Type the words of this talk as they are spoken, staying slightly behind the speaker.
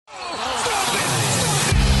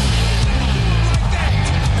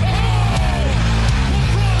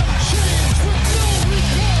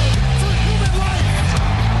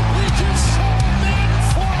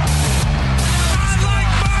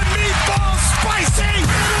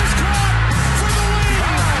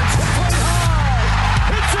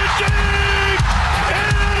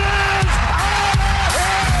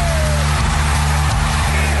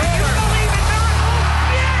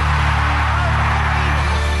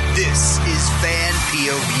This is Fan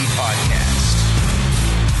POV Podcast.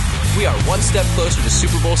 We are one step closer to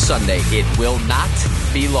Super Bowl Sunday. It will not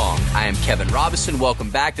be long. I am Kevin Robinson.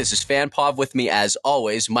 Welcome back. This is Fan Pov. With me, as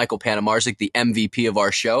always, Michael Panamarzik, the MVP of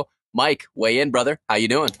our show. Mike, weigh in, brother. How you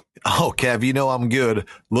doing? Oh, Kev, you know I'm good.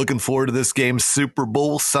 Looking forward to this game, Super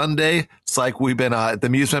Bowl Sunday. It's like we've been at the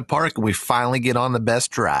amusement park and we finally get on the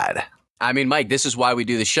best ride. I mean, Mike, this is why we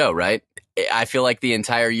do the show, right? I feel like the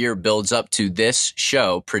entire year builds up to this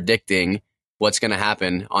show predicting what's going to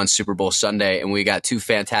happen on Super Bowl Sunday. And we got two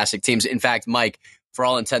fantastic teams. In fact, Mike, for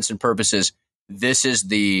all intents and purposes, this is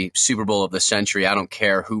the Super Bowl of the century. I don't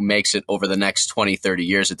care who makes it over the next 20, 30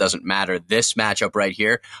 years. It doesn't matter. This matchup right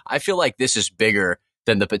here, I feel like this is bigger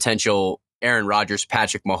than the potential Aaron Rodgers,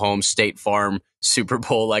 Patrick Mahomes, State Farm Super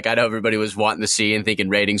Bowl. Like I know everybody was wanting to see and thinking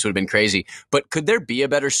ratings would have been crazy. But could there be a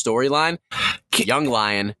better storyline? Young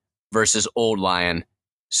Lion versus Old Lion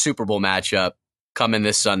Super Bowl matchup coming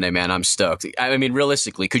this Sunday, man. I'm stoked. I mean,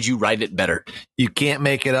 realistically, could you write it better? You can't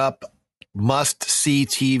make it up. Must see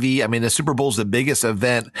TV. I mean, the Super Bowl is the biggest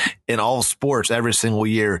event in all sports every single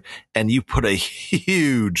year. And you put a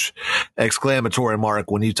huge exclamatory mark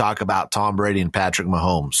when you talk about Tom Brady and Patrick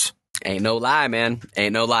Mahomes. Ain't no lie, man.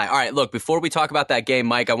 Ain't no lie. All right, look, before we talk about that game,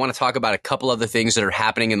 Mike, I want to talk about a couple other things that are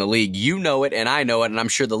happening in the league. You know it, and I know it, and I'm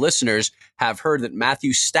sure the listeners have heard that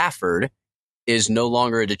Matthew Stafford is no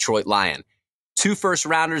longer a Detroit Lion. 2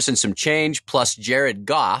 first-rounders and some change, plus Jared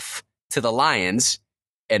Goff to the Lions,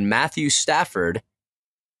 and Matthew Stafford,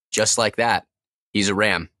 just like that, he's a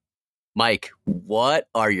Ram. Mike, what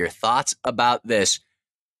are your thoughts about this?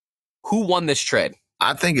 Who won this trade?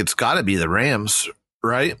 I think it's got to be the Rams,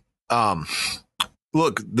 right?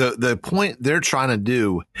 Look, the point they're trying to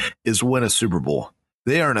do is win a Super Bowl.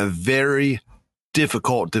 They are in a very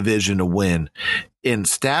difficult division to win. In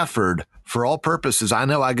Stafford, for all purposes, I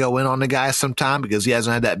know I go in on the guy sometime because he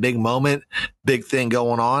hasn't had that big moment, big thing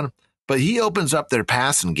going on, but he opens up their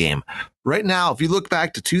passing game. Right now, if you look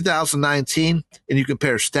back to 2019 and you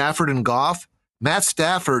compare Stafford and Goff, Matt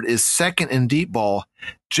Stafford is second in deep ball.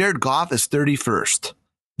 Jared Goff is 31st.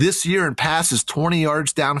 This year in passes 20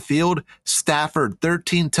 yards downfield, Stafford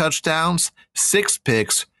 13 touchdowns, 6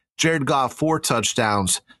 picks. Jared Goff 4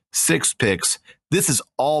 touchdowns, 6 picks. This is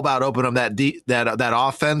all about opening up that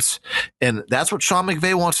offense, and that's what Sean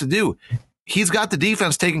McVay wants to do. He's got the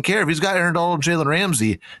defense taken care of. He's got Aaron Donald, Jalen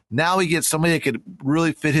Ramsey. Now he gets somebody that could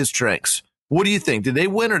really fit his strengths. What do you think? Did they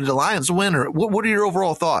win or did the Lions win? Or what are your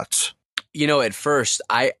overall thoughts? You know, at first,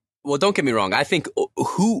 well, don't get me wrong. I think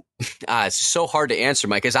it's so hard to answer,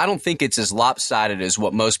 Mike, because I don't think it's as lopsided as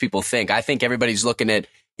what most people think. I think everybody's looking at,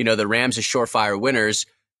 the Rams as surefire winners.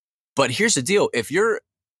 But here's the deal. If you're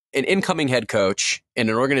an incoming head coach in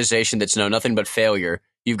an organization that's known nothing but failure,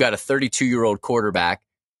 you've got a 32-year-old quarterback,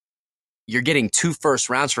 you're getting 2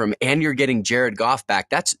 first rounds from him, and you're getting Jared Goff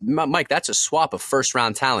back. Mike, that's a swap of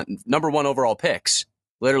first-round talent. Number 1 overall picks,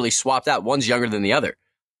 literally swapped out. One's younger than the other.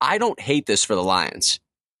 I don't hate this for the Lions.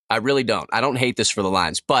 I really don't. I don't hate this for the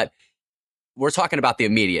Lions, but we're talking about the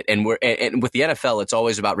immediate, and with the NFL, it's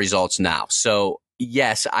always about results now. So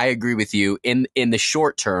yes, I agree with you. In the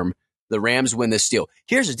short term, the Rams win this deal.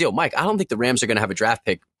 Here's the deal, Mike. I don't think the Rams are going to have a draft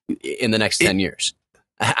pick in the next 10 years.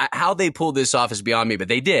 How they pulled this off is beyond me, but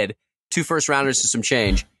they did. 2 first rounders and some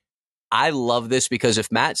change. I love this because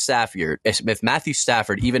if Matthew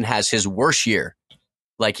Stafford even has his worst year,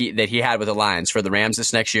 like that he had with the Lions for the Rams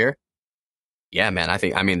this next year. Yeah, man,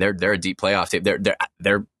 they're a deep playoff team.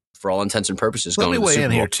 They're for all intents and purposes going to the Super Bowl. Let me weigh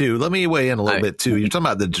in here too. Let me weigh in a little bit too. You're talking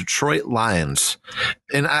about the Detroit Lions,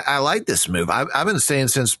 and I like this move. I've been saying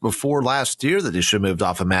since before last year that they should have moved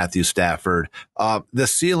off of Matthew Stafford. The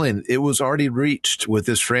ceiling, it was already reached with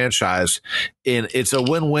this franchise, and it's a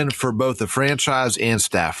win-win for both the franchise and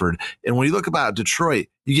Stafford. And when you look about Detroit,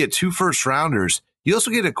 you get 2 first rounders. You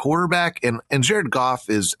also get a quarterback, and Jared Goff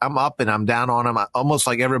I'm up and I'm down on him, almost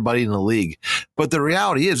like everybody in the league. But the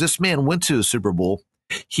reality is this man went to a Super Bowl.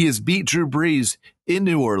 He has beat Drew Brees in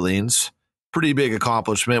New Orleans. Pretty big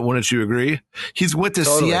accomplishment, wouldn't you agree? He's went to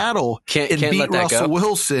Seattle and beat Russell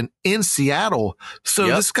Wilson in Seattle. So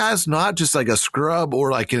This guy's not just like a scrub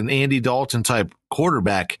or like an Andy Dalton type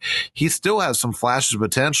quarterback. He still has some flashes of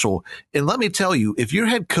potential. And let me tell you, if your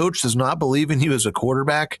head coach does not believe in you as a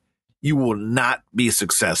quarterback, you will not be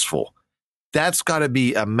successful. That's got to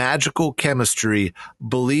be a magical chemistry,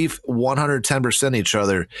 belief 110% each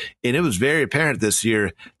other. And it was very apparent this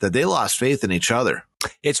year that they lost faith in each other.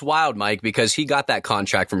 It's wild, Mike, because he got that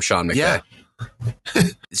contract from Sean McVay. Yeah.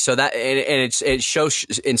 So that and it shows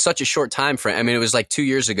in such a short time frame. I mean, it was like 2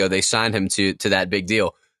 years ago they signed him to that big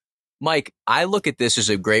deal. Mike, I look at this as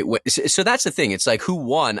a great win. So that's the thing. It's like who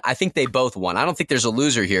won? I think they both won. I don't think there's a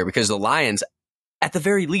loser here because the Lions, at the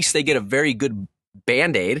very least, they get a very good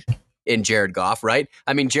Band-Aid in Jared Goff, right?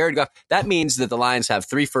 I mean, Jared Goff, that means that the Lions have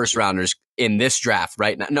 3 first-rounders in this draft,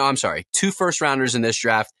 right? No, I'm sorry. 2 first-rounders in this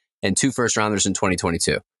draft and 2 first-rounders in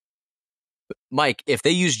 2022. Mike, if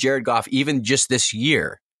they use Jared Goff even just this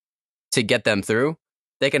year to get them through,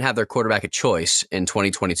 they can have their quarterback of choice in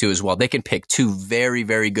 2022 as well. They can pick 2 very,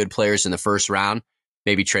 very good players in the first round,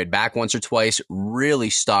 maybe trade back once or twice, really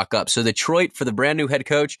stock up. So Detroit, for the brand new head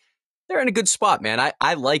coach, they're in a good spot, man.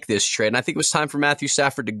 I like this trade, and I think it was time for Matthew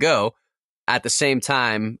Stafford to go. At the same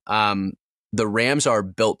time, the Rams are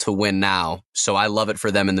built to win now, so I love it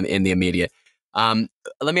for them in the immediate. Let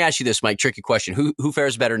me ask you this, Mike, tricky question. Who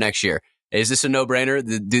fares better next year? Is this a no-brainer?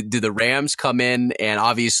 Do the Rams come in and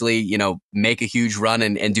obviously, make a huge run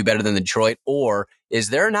and do better than Detroit? Or is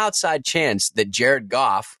there an outside chance that Jared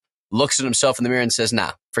Goff looks at himself in the mirror and says,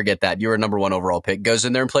 nah, forget that. You're a number 1 overall pick, goes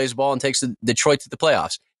in there and plays ball and takes Detroit to the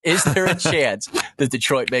playoffs? Is there a chance that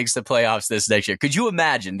Detroit makes the playoffs this next year? Could you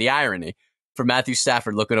imagine the irony for Matthew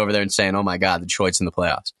Stafford looking over there and saying, oh my God, Detroit's in the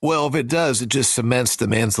playoffs? Well, if it does, it just cements the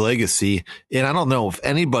man's legacy. And I don't know if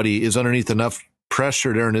anybody is underneath enough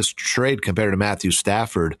pressure during this trade compared to Matthew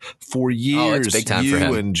Stafford. For years, it's big time you for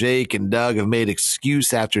him. and Jake and Doug have made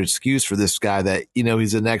excuse after excuse for this guy that,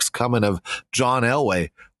 he's the next coming of John Elway.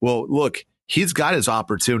 Well, look, he's got his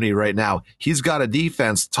opportunity right now. He's got a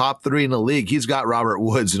defense top 3 in the league. He's got Robert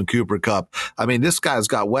Woods and Cooper Kupp. I mean, this guy's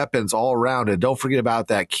got weapons all around. And don't forget about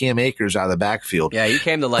that Cam Akers out of the backfield. Yeah, he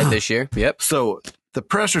came to light this year. Yep. So the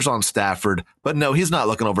pressure's on Stafford, but no, he's not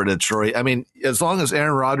looking over to Detroit. I mean, as long as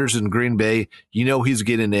Aaron Rodgers in Green Bay, he's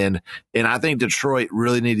getting in. And I think Detroit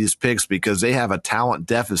really need these picks because they have a talent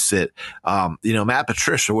deficit. Matt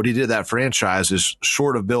Patricia, what he did to that franchise is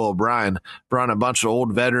short of Bill O'Brien, brought in a bunch of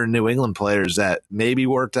old veteran New England players that maybe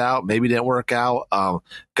worked out, maybe didn't work out.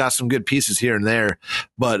 Got some good pieces here and there,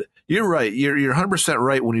 but you're right. You're 100%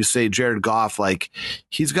 right when you say Jared Goff, like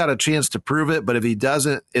he's got a chance to prove it, but if he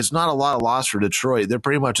doesn't, it's not a lot of loss for Detroit. They're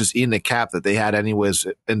pretty much just eating the cap that they had anyways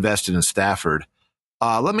invested in Stafford.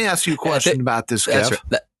 Let me ask you a question about this, Kev.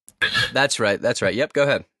 That's right. Yep, go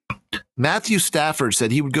ahead. Matthew Stafford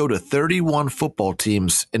said he would go to 31 football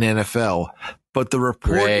teams in NFL, but the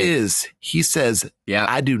report is he says,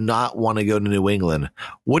 I do not want to go to New England.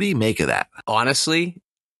 What do you make of that? Honestly,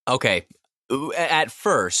 okay. At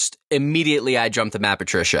first, immediately I jumped to Matt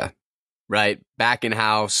Patricia, right? Back in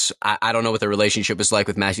house. I don't know what the relationship was like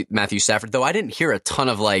with Matthew Stafford, though I didn't hear a ton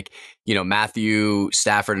of Matthew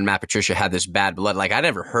Stafford and Matt Patricia had this bad blood. Like I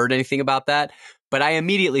never heard anything about that, but I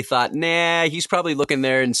immediately thought, nah, he's probably looking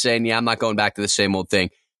there and saying, yeah, I'm not going back to the same old thing.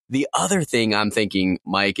 The other thing I'm thinking,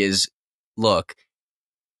 Mike, is look,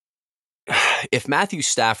 if Matthew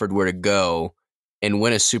Stafford were to go and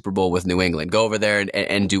win a Super Bowl with New England, go over there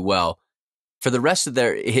and do well, for the rest of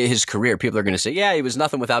his career, people are going to say, yeah, he was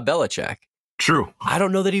nothing without Belichick. True. I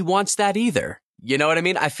don't know that he wants that either. You know what I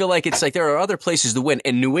mean? I feel like it's like there are other places to win.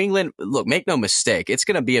 And New England, look, make no mistake, it's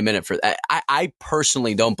going to be a minute for that. I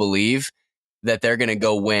personally don't believe that they're going to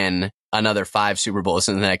go win another 5 Super Bowls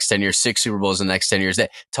in the next 10 years, 6 Super Bowls in the next 10 years.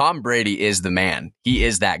 Tom Brady is the man. He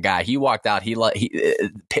is that guy. He walked out.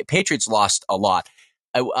 Patriots lost a lot.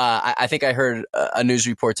 I think I heard a news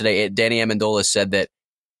report today. Danny Amendola said that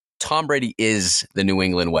Tom Brady is the New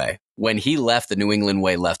England way. When he left, the New England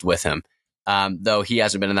way left with him. Though he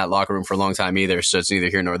hasn't been in that locker room for a long time either, so it's neither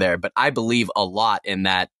here nor there. But I believe a lot in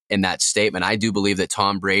that statement. I do believe that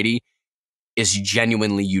Tom Brady is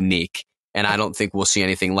genuinely unique, and I don't think we'll see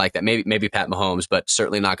anything like that. Maybe Pat Mahomes, but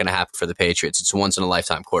certainly not going to happen for the Patriots. It's a once in a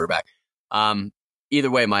lifetime quarterback.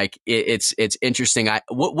 Either way, Mike, it's interesting.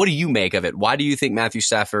 What do you make of it? Why do you think Matthew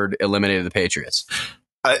Stafford eliminated the Patriots?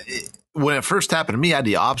 When it first happened to me, I had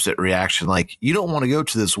the opposite reaction. Like, you don't want to go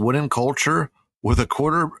to this winning culture with a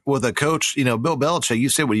coach, Bill Belichick. You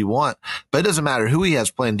say what you want, but it doesn't matter who he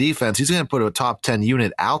has playing defense. He's going to put a top 10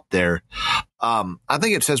 unit out there. I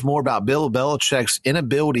think it says more about Bill Belichick's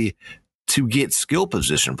inability to get skill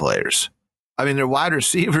position players. I mean, their wide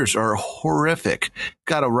receivers are horrific.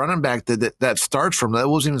 Got a running back that starts from that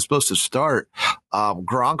wasn't even supposed to start.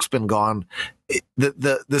 Gronk's been gone.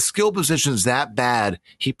 The skill position is that bad.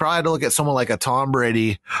 He probably had to look at someone like a Tom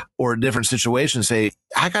Brady or a different situation and say,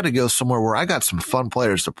 I got to go somewhere where I got some fun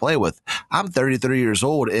players to play with. I'm 33 years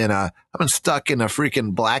old and I've been stuck in a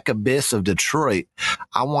freaking black abyss of Detroit.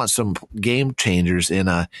 I want some game changers,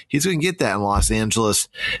 and he's going to get that in Los Angeles.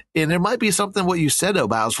 And there might be something what you said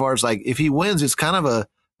about as far as like if he wins, it's kind of a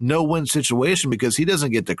no-win situation because he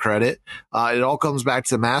doesn't get the credit. It all comes back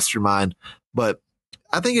to the mastermind. But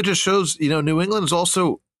I think it just shows, New England is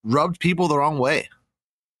also rubbed people the wrong way.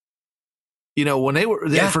 You know, when they were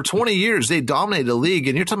there for 20 years, they dominated the league.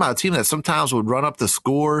 And you're talking about a team that sometimes would run up the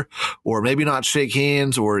score or maybe not shake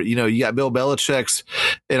hands, or, you know, you got Bill Belichick's,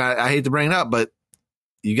 and I hate to bring it up, but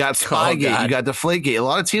you got Spygate, you got Deflategate. A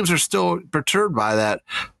lot of teams are still perturbed by that.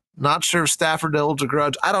 Not sure if Stafford holds a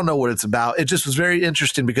grudge. I don't know what it's about. It just was very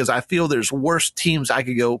interesting because I feel there's worse teams I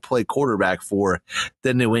could go play quarterback for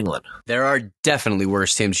than New England. There are definitely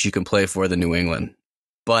worse teams you can play for than New England,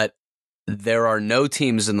 but there are no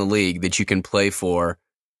teams in the league that you can play for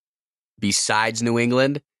besides New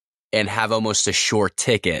England and have almost a sure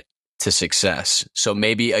ticket to success. So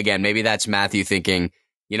maybe that's Matthew thinking,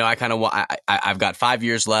 you know, I kind of want. I've got 5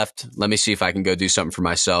 years left. Let me see if I can go do something for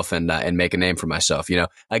myself and make a name for myself. You know,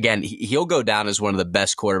 again, he'll go down as one of the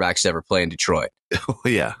best quarterbacks to ever play in Detroit.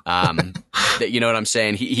 Yeah. You know what I'm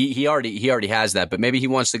saying? He already has that, but maybe he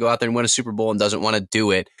wants to go out there and win a Super Bowl and doesn't want to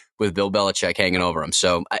do it with Bill Belichick hanging over him.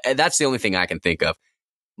 So that's the only thing I can think of.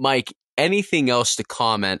 Mike, anything else to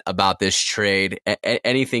comment about this trade?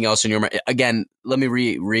 Anything else in your mind? Again, let me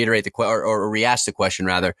reiterate or re-ask the question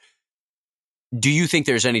rather. Do you think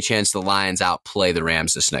there's any chance the Lions outplay the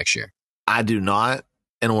Rams this next year? I do not.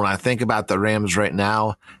 And when I think about the Rams right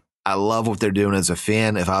now, I love what they're doing as a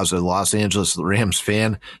fan. If I was a Los Angeles Rams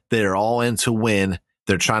fan, they're all in to win.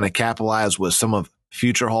 They're trying to capitalize with some of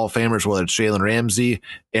future Hall of Famers, whether it's Jalen Ramsey,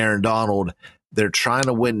 Aaron Donald. They're trying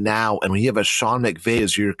to win now. And when you have a Sean McVay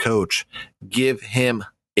as your coach, give him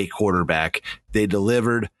a quarterback. They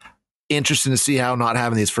delivered. Interesting to see how not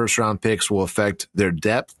having these first-round picks will affect their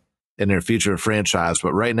depth in their future franchise.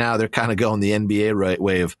 But right now, they're kind of going the NBA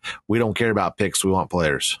way of, we don't care about picks, we want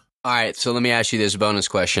players. All right, so let me ask you this bonus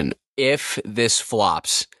question. If this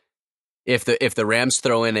flops, if the Rams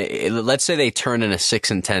throw in, let's say they turn in a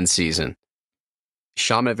 6-10 season,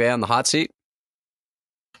 Sean McVay on the hot seat?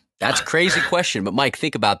 That's a crazy question. But Mike,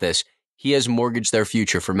 think about this. He has mortgaged their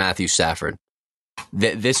future for Matthew Stafford.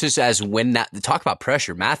 This is talk about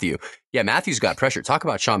pressure, Matthew. Yeah, Matthew's got pressure. Talk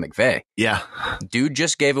about Sean McVay. Yeah. Dude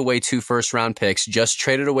just gave away 2 first-round picks, just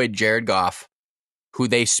traded away Jared Goff, who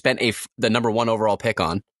they spent the number 1 overall pick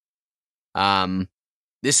on.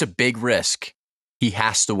 This is a big risk. He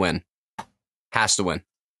has to win. Has to win.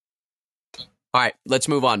 All right, let's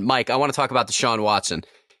move on. Mike, I want to talk about Deshaun Watson.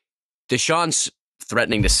 Deshaun's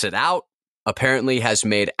threatening to sit out. Apparently has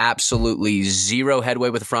made absolutely zero headway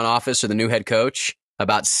with the front office or the new head coach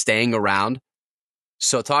about staying around.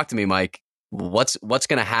 So talk to me, Mike. What's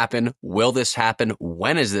going to happen? Will this happen?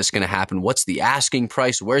 When is this going to happen? What's the asking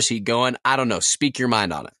price? Where's he going? I don't know. Speak your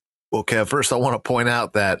mind on it. Okay, first I want to point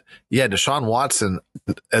out that, Deshaun Watson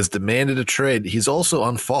has demanded a trade. He's also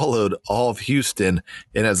unfollowed all of Houston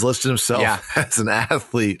and has listed himself as an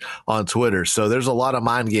athlete on Twitter. So there's a lot of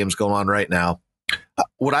mind games going on right now.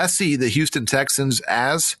 What I see the Houston Texans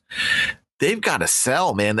as, they've got to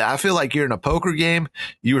sell, man. I feel like you're in a poker game.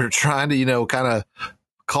 You were trying to, kind of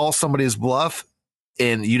call somebody's bluff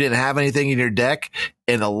and you didn't have anything in your deck.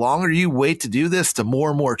 And the longer you wait to do this, the more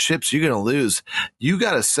and more chips you're going to lose. You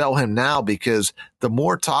got to sell him now, because the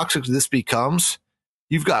more toxic this becomes,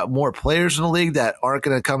 you've got more players in the league that aren't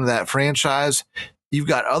going to come to that franchise. You've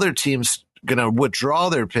got other teams going to withdraw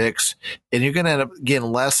their picks, and you're going to end up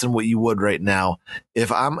getting less than what you would right now.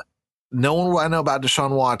 If I'm knowing what I know about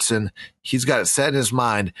Deshaun Watson, he's got it set in his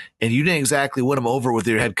mind, and you didn't exactly win him over with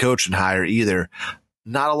your head coaching hire either.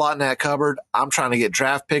 Not a lot in that cupboard. I'm trying to get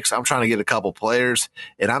draft picks. I'm trying to get a couple players,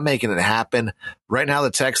 and I'm making it happen. Right now, the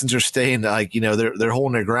Texans are staying they're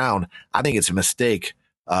holding their ground. I think it's a mistake.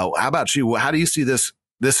 How about you? How do you see this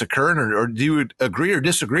occurring, or do you agree or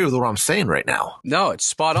disagree with what I'm saying right now? No, it's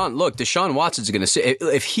spot on. Look, Deshaun Watson's going to sit.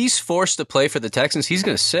 If he's forced to play for the Texans, he's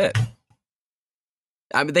going to sit.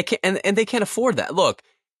 I mean, they can't, and they can't afford that. Look,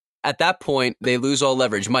 at that point, they lose all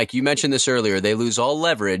leverage. Mike, you mentioned this earlier. They lose all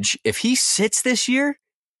leverage. If he sits this year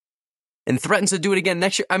and threatens to do it again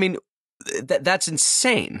next year, I mean, that's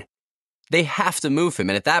insane. They have to move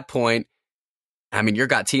him. And at that point, I mean, you've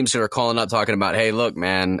got teams that are calling up talking about, hey, look,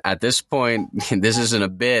 man, at this point, this isn't a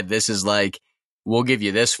bid. This is like, we'll give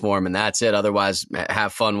you this for him and that's it. Otherwise,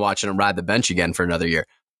 have fun watching him ride the bench again for another year.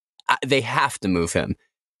 They have to move him.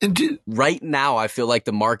 Right now, I feel like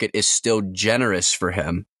the market is still generous for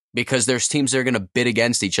him because there's teams that are going to bid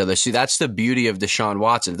against each other. See, that's the beauty of Deshaun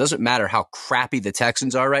Watson. It doesn't matter how crappy the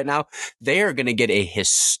Texans are right now. They are going to get a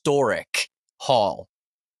historic haul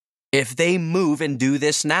if they move and do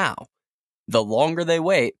this now. The longer they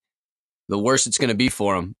wait, the worse it's going to be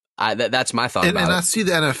for them. That's my thought and about it. I see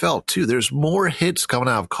the NFL too. There's more hits coming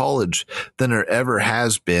out of college than there ever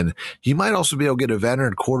has been. You might also be able to get a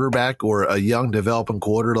veteran quarterback or a young developing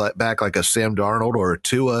quarterback like a Sam Darnold or a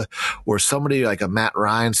Tua or somebody like a Matt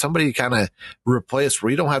Ryan, somebody kind of replace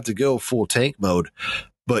where you don't have to go full tank mode.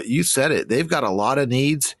 But you said it. They've got a lot of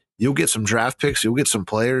needs. You'll get some draft picks. You'll get some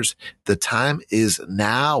players. The time is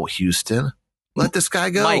now, Houston. Let this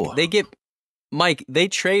guy go. Mike, they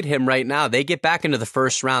trade him right now. They get back into the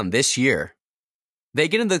first round this year. They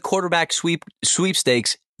get into the quarterback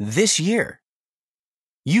sweepstakes this year.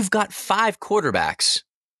 You've got 5 quarterbacks.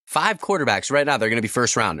 5 quarterbacks right now. They're going to be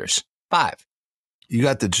first rounders. 5. You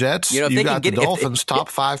got the Jets. You got the Dolphins. Top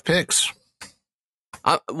 5 picks.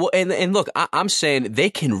 And look, I'm saying they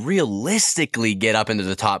can realistically get up into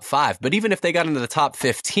the top 5. But even if they got into the top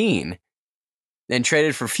 15 and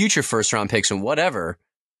traded for future first round picks and whatever,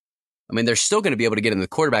 I mean, they're still going to be able to get in the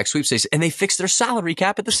quarterback sweepstakes, and they fixed their salary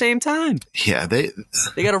cap at the same time. Yeah, they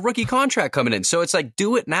got a rookie contract coming in. So it's like,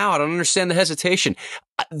 do it now. I don't understand the hesitation.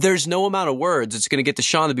 There's no amount of words it's going to get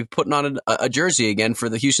Deshaun to be putting on a jersey again for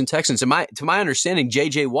the Houston Texans. To my understanding,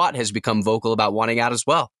 J.J. Watt has become vocal about wanting out as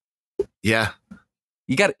well. Yeah.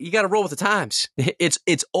 You got to roll with the times.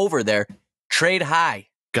 It's over there. Trade high.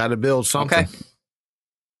 Got to build something. Okay.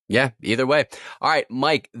 Yeah, either way. All right,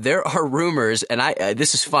 Mike, there are rumors, and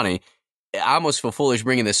this is funny. I almost feel foolish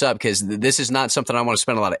bringing this up because this is not something I want to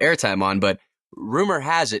spend a lot of airtime on, but rumor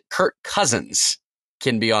has it Kirk Cousins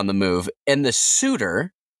can be on the move. And the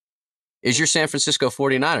suitor is your San Francisco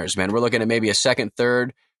 49ers, man. We're looking at maybe a second,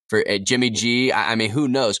 third for Jimmy G. I mean, who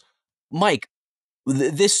knows? Mike,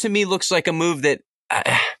 this to me looks like a move that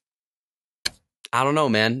I don't know,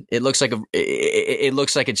 man. It looks like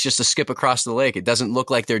it's just a skip across the lake. It doesn't look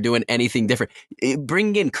like they're doing anything different.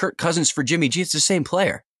 Bringing in Kirk Cousins for Jimmy G, it's the same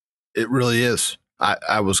player. It really is.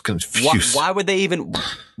 I was confused. Why would they even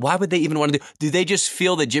want to do they just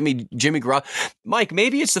feel that Jimmy Garoppolo, Mike,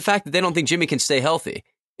 maybe it's the fact that they don't think Jimmy can stay healthy.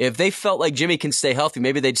 If they felt like Jimmy can stay healthy,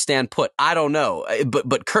 maybe they'd stand put. I don't know.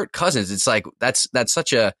 But Kirk Cousins, it's like that's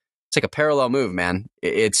such a parallel move, man.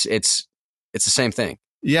 It's the same thing.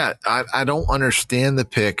 Yeah, I don't understand the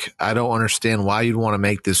pick. I don't understand why you'd want to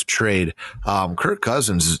make this trade. Kirk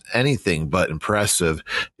Cousins is anything but impressive.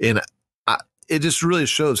 And it just really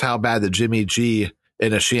shows how bad the Jimmy G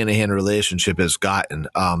and a Shanahan relationship has gotten,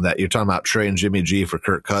 that you're talking about trading Jimmy G for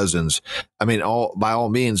Kirk Cousins. I mean, by all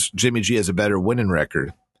means, Jimmy G has a better winning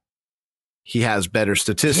record. He has better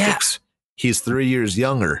statistics. Yeah. He's 3 years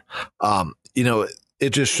younger. It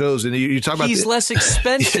just shows. And you talk about he's less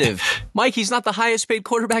expensive. Mike, he's not the highest paid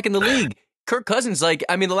quarterback in the league. Kirk Cousins, the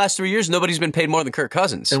last 3 years, nobody's been paid more than Kirk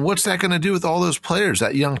Cousins. And what's that going to do with all those players,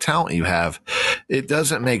 that young talent you have? It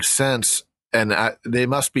doesn't make sense. And they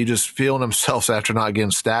must be just feeling themselves after not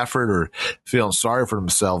getting Stafford or feeling sorry for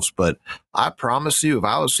themselves. But I promise you, if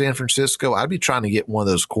I was San Francisco, I'd be trying to get one of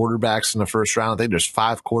those quarterbacks in the first round. I think there's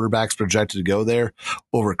 5 quarterbacks projected to go there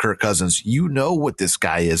over Kirk Cousins. You know what this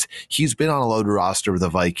guy is. He's been on a loaded roster with the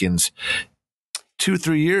Vikings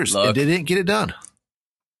 2-3 years, and they didn't get it done.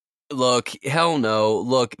 Look, hell no.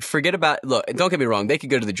 Look, don't get me wrong. They could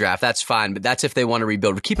go to the draft. That's fine. But that's if they want to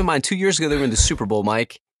rebuild. But keep in mind, 2 years ago, they were in the Super Bowl,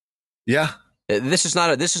 Mike. Yeah. This is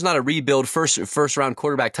not a rebuild first round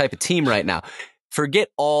quarterback type of team right now. Forget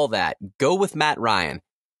all that. Go with Matt Ryan.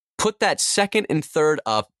 Put that second and third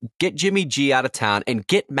up. Get Jimmy G out of town and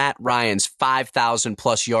get Matt Ryan's 5,000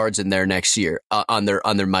 plus yards in there next year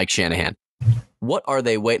under Mike Shanahan. What are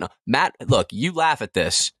they waiting on? Matt, look, you laugh at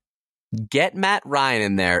this. Get Matt Ryan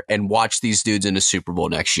in there and watch these dudes in the Super Bowl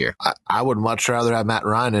next year. I would much rather have Matt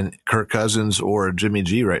Ryan and Kirk Cousins or Jimmy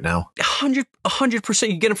G right now. 100%.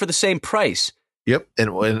 You get him for the same price. Yep.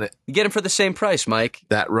 And when you get him for the same price, Mike.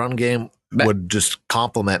 That run game would just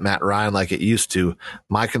complement Matt Ryan like it used to.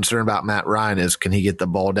 My concern about Matt Ryan is, can he get the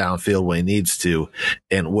ball downfield when he needs to?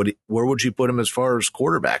 And where would you put him as far as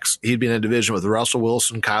quarterbacks? He'd be in a division with Russell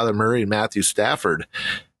Wilson, Kyler Murray, and Matthew Stafford.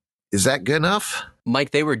 Is that good enough?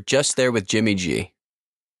 Mike, they were just there with Jimmy G.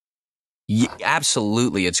 Yeah,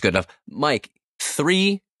 absolutely, it's good enough. Mike,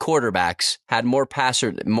 3 quarterbacks had more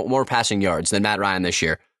passing yards than Matt Ryan this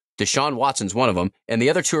year. Deshaun Watson's one of them, and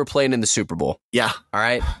the other 2 are playing in the Super Bowl. Yeah. All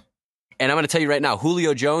right? And I'm going to tell you right now,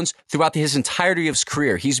 Julio Jones, throughout his entirety of his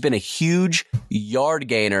career, he's been a huge yard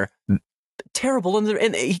gainer. Terrible,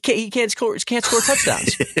 and he can't score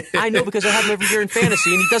touchdowns. I know, because I have him every year in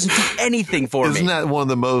fantasy, and he doesn't do anything for me. Isn't that one of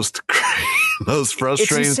the most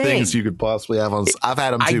frustrating things you could possibly have on? I've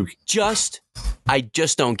had him too. I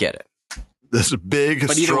just don't get it. This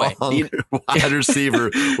big, strong wide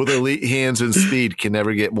receiver with elite hands and speed can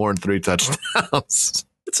never get more than 3 touchdowns.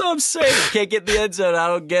 That's all I'm saying. Can't get in the end zone. I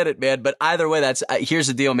don't get it, man. But either way, here's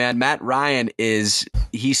the deal, man. Matt Ryan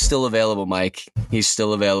he's still available, Mike. He's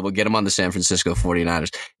still available. Get him on the San Francisco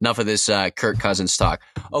 49ers. Enough of this Kirk Cousins talk.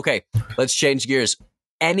 Okay, let's change gears.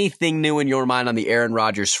 Anything new in your mind on the Aaron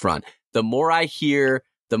Rodgers front? The more I hear,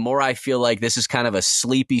 the more I feel like this is kind of a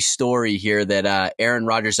sleepy story here that Aaron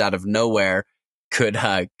Rodgers out of nowhere could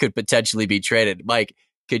potentially be traded. Mike,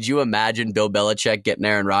 could you imagine Bill Belichick getting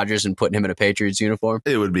Aaron Rodgers and putting him in a Patriots uniform?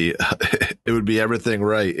 It would be everything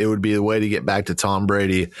right. It would be the way to get back to Tom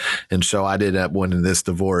Brady. And so I did end up winning this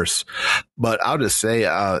divorce. But I'll just say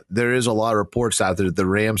there is a lot of reports out there that the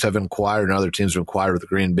Rams have inquired and other teams have inquired with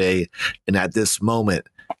Green Bay. And at this moment,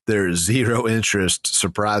 there's zero interest,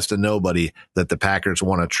 surprise to nobody, that the Packers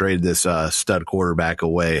want to trade this stud quarterback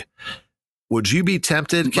away. Would you be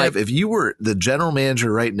tempted, Kev, if you were the general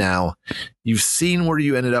manager right now, you've seen where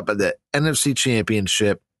you ended up at the NFC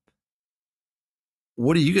Championship,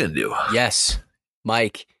 what are you going to do? Yes,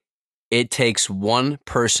 Mike, it takes one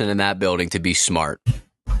person in that building to be smart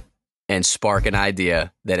and spark an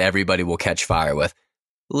idea that everybody will catch fire with.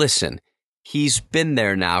 Listen, he's been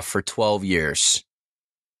there now for 12 years.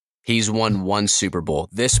 He's won one Super Bowl.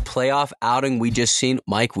 This playoff outing we just seen,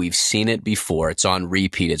 Mike, we've seen it before. It's on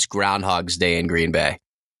repeat. It's Groundhog's Day in Green Bay.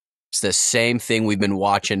 It's the same thing we've been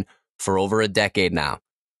watching for over a decade now.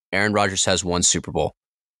 Aaron Rodgers has one Super Bowl.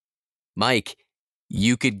 Mike,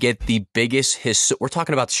 you could get the biggest we're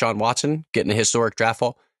talking about Deshaun Watson getting a historic draft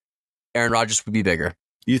haul. Aaron Rodgers would be bigger.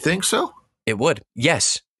 You think so? It would.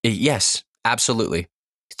 Yes. Yes, absolutely.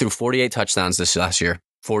 He threw 48 touchdowns this last year.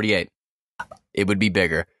 48. It would be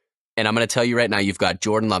bigger. And I'm going to tell you right now, you've got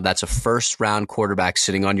Jordan Love. That's a first-round quarterback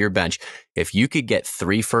sitting on your bench. If you could get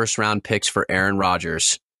 3 first-round picks for Aaron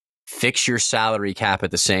Rodgers, fix your salary cap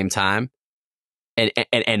at the same time,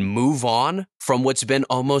 and move on from what's been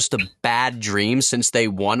almost a bad dream since they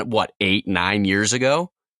won, 8-9 years ago?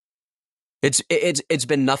 It's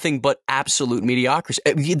been nothing but absolute mediocrity.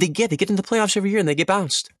 They get into the playoffs every year, and they get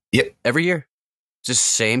bounced. Yep. Every year. It's the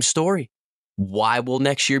same story. Why will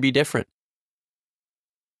next year be different?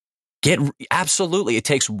 Absolutely. It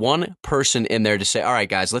takes one person in there to say, all right,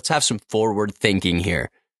 guys, let's have some forward thinking here.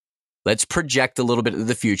 Let's project a little bit into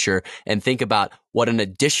the future and think about what an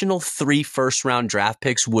additional 3 first-round draft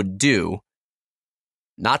picks would do.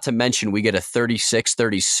 Not to mention we get a 36,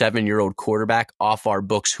 37-year-old quarterback off our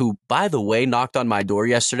books who, by the way, knocked on my door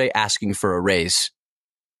yesterday asking for a raise.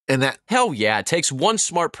 And that, hell yeah, it takes one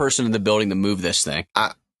smart person in the building to move this thing.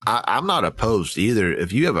 I'm not opposed either.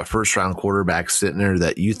 If you have a first-round quarterback sitting there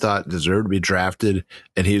that you thought deserved to be drafted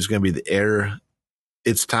and he was going to be the heir,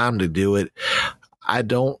 it's time to do it. I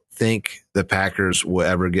don't think the Packers will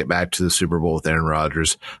ever get back to the Super Bowl with Aaron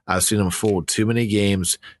Rodgers. I've seen him fool too many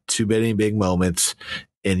games, too many big moments,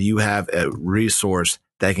 and you have a resource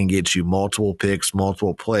that can get you multiple picks,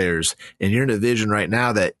 multiple players, and you're in a division right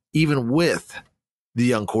now that even with the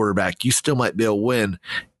young quarterback, you still might be able to win,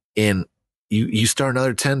 and you start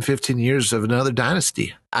another 10, 15 years of another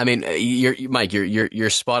dynasty. I mean, Mike, you're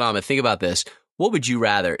spot on. But think about this. What would you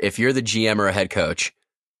rather if you're the GM or a head coach?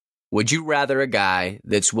 Would you rather a guy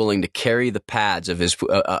that's willing to carry the pads of his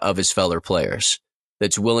fellow players,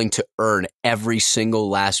 that's willing to earn every single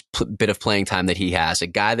last bit of playing time that he has, a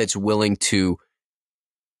guy that's willing to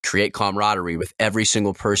create camaraderie with every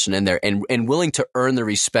single person in there and willing to earn the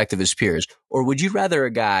respect of his peers? Or would you rather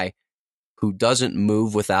a guy who doesn't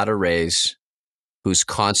move without a raise, who's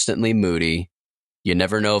constantly moody, you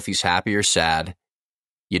never know if he's happy or sad,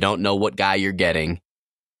 you don't know what guy you're getting,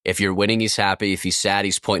 if you're winning he's happy, if he's sad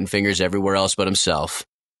he's pointing fingers everywhere else but himself?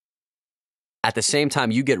 At the same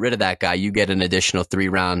time you get rid of that guy, you get an additional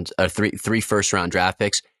 3 first-round draft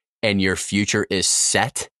picks, and your future is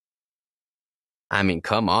set. I mean,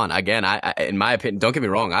 come on. Again, I in my opinion, don't get me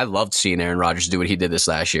wrong, I loved seeing Aaron Rodgers do what he did this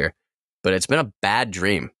last year, but it's been a bad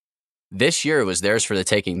dream. This year it was theirs for the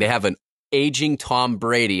taking. They have an aging Tom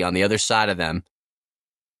Brady on the other side of them,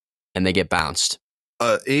 and they get bounced.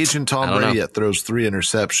 Aging Tom Brady that throws 3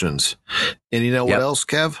 interceptions. And you know what else,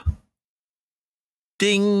 Kev?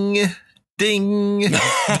 Ding, ding,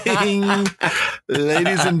 ding.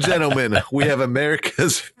 Ladies and gentlemen, we have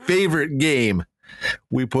America's favorite game.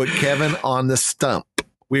 We put Kevin on the stump.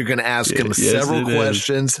 We're going to ask him several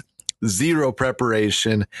questions, 0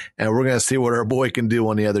 preparation, and we're going to see what our boy can do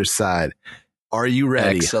on the other side. Are you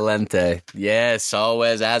ready? Excelente. Yes,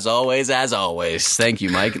 always, as always, as always. Thank you,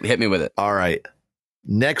 Mike. Hit me with it. All right.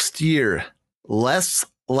 Next year, less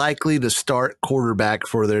likely to start quarterback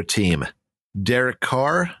for their team, Derek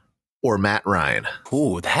Carr or Matt Ryan?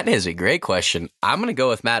 Ooh, that is a great question. I'm going to go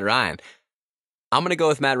with Matt Ryan. I'm going to go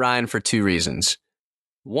with Matt Ryan for 2 reasons.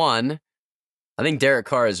 One, I think Derek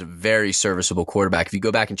Carr is a very serviceable quarterback. If you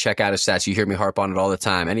go back and check out his stats, you hear me harp on it all the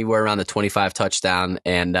time. Anywhere around the 25 touchdown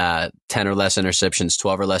and 10 or less interceptions,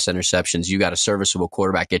 12 or less interceptions, you got a serviceable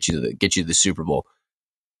quarterback get you to the Super Bowl.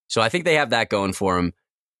 So I think they have that going for him.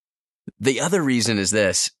 The other reason is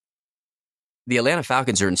this. The Atlanta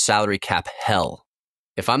Falcons are in salary cap hell.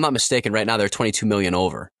 If I'm not mistaken, right now they're $22 million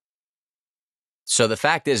over. So the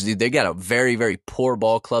fact is, dude, they got a very, very poor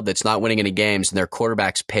ball club that's not winning any games, and their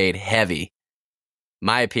quarterback's paid heavy.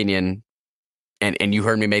 My opinion, and you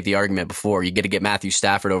heard me make the argument before, you get to get Matthew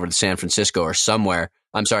Stafford over to San Francisco or somewhere.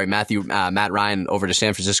 I'm sorry, Matt Ryan over to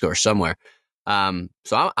San Francisco or somewhere. So I'm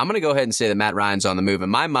going to go ahead and say that Matt Ryan's on the move. In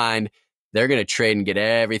my mind, they're going to trade and get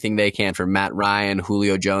everything they can for Matt Ryan,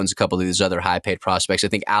 Julio Jones, a couple of these other high-paid prospects. I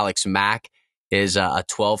think Alex Mack is a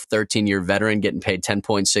 12, 13-year veteran getting paid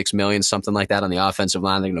 $10.6 million, something like that on the offensive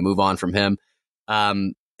line. They're going to move on from him.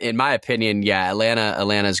 In my opinion, yeah,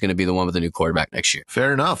 Atlanta is going to be the one with the new quarterback next year.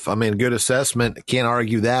 Fair enough. I mean, good assessment. Can't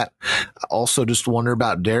argue that. Also, just wonder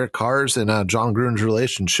about Derek Carr's and John Gruden's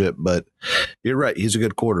relationship, but you're right. He's a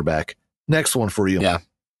good quarterback. Next one for you. Yeah.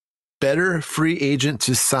 Better free agent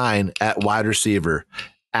to sign at wide receiver,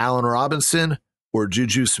 Allen Robinson or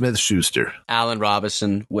Juju Smith-Schuster? Allen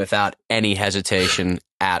Robinson without any hesitation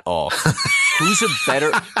at all. Who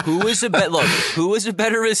is a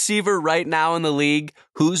better receiver right now in the league?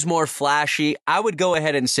 Who's more flashy? I would go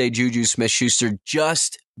ahead and say Juju Smith-Schuster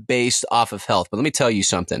just based off of health. But let me tell you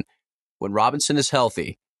something. When Robinson is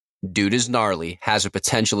healthy, dude is gnarly, has a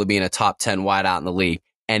potential of being a top 10 wideout in the league,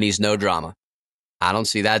 and he's no drama. I don't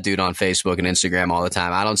see that dude on Facebook and Instagram all the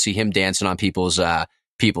time. I don't see him dancing on people's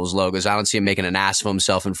logos. I don't see him making an ass of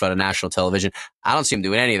himself in front of national television. I don't see him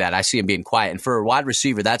doing any of that. I see him being quiet. And for a wide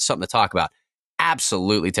receiver, that's something to talk about.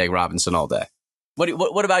 Absolutely take Robinson all day.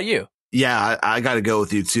 What about you? Yeah, I got to go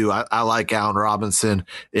with you too. I like Allen Robinson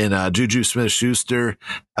and Juju Smith-Schuster.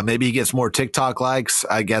 Maybe he gets more TikTok likes.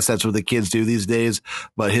 I guess that's what the kids do these days.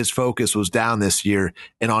 But his focus was down this year.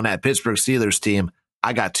 And on that Pittsburgh Steelers team,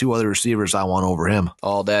 I got two other receivers I want over him.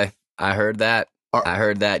 All day. I heard that.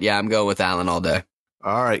 Yeah, I'm going with Allen all day.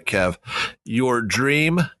 All right, Kev. Your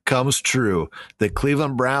dream comes true. The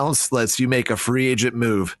Cleveland Browns lets you make a free agent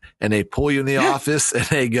move, and they pull you in the office, and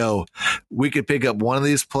they go, we could pick up one of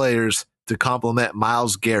these players to complement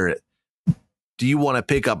Myles Garrett. Do you want to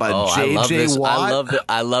pick up a J.J. Watt?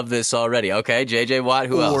 I love this already. Okay, J.J. Watt.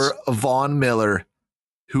 Who else? Or Von Miller.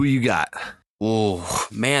 Who you got? Oh,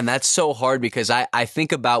 man, that's so hard because I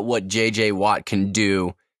think about what J.J. Watt can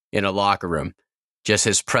do in a locker room, just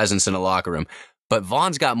his presence in a locker room. But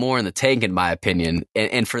Vaughn's got more in the tank, in my opinion.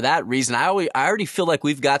 And for that reason, I already feel like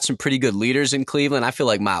we've got some pretty good leaders in Cleveland. I feel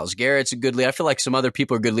like Myles Garrett's a good leader. I feel like some other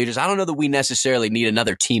people are good leaders. I don't know that we necessarily need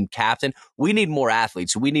another team captain. We need more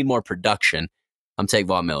athletes. We need more production. I'm taking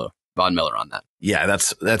Von Miller on that. Yeah,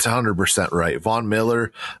 that's 100% right. Von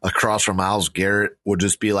Miller across from Myles Garrett would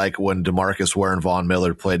just be like when DeMarcus Ware and Von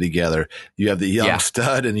Miller played together. You have the young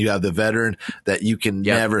stud and you have the veteran that you can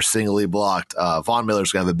never singly block. Von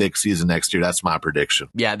Miller's going to have a big season next year. That's my prediction.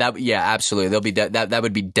 Yeah, absolutely. They'll be that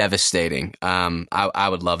would be devastating. I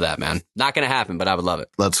would love that, man. Not going to happen, but I would love it.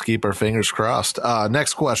 Let's keep our fingers crossed.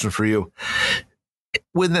 Next question for you.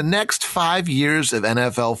 With the next 5 years of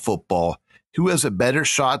NFL football, who has a better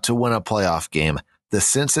shot to win a playoff game, the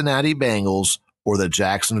Cincinnati Bengals or the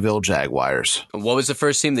Jacksonville Jaguars? What was the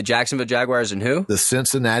first team? The Jacksonville Jaguars and who? The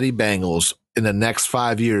Cincinnati Bengals. In the next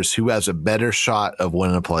 5 years, who has a better shot of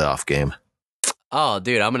winning a playoff game? Oh,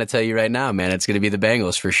 dude, I'm going to tell you right now, man. It's going to be the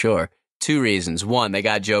Bengals for sure. Two reasons. One, they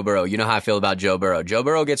got Joe Burrow. You know how I feel about Joe Burrow. Joe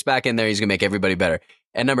Burrow gets back in there, he's going to make everybody better.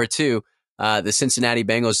 And number two, the Cincinnati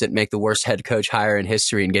Bengals didn't make the worst head coach hire in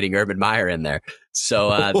history in getting Urban Meyer in there.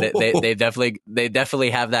 So they definitely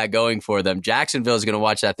have that going for them. Jacksonville is going to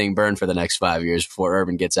watch that thing burn for the next 5 years before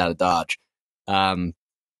Urban gets out of Dodge.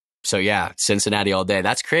 So yeah, Cincinnati all day.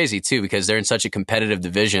 That's crazy too because they're in such a competitive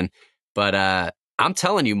division. But I'm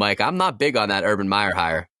telling you, Mike, I'm not big on that Urban Meyer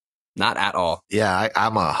hire. Not at all. Yeah,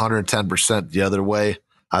 I'm 110% the other way.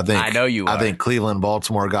 I know you are. I think Cleveland,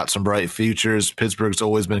 Baltimore got some bright futures. Pittsburgh's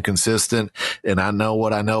always been consistent. And I know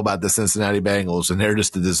what I know about the Cincinnati Bengals, and they're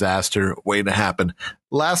just a disaster waiting to happen.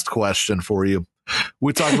 Last question for you.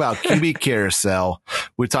 We talk about QB carousel.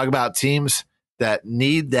 We talk about teams that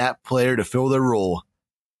need that player to fill their role.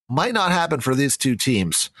 Might not happen for these two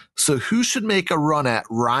teams. So who should make a run at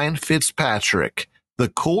Ryan Fitzpatrick, the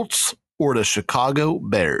Colts or the Chicago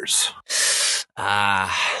Bears? All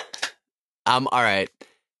right.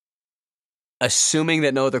 Assuming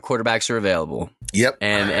that no other quarterbacks are available. Yep.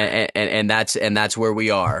 And that's where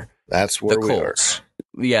we are. That's where we are.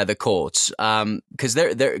 Yeah, the Colts. Because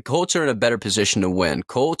they're Colts are in a better position to win.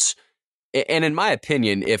 Colts and in my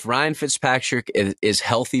opinion, if Ryan Fitzpatrick is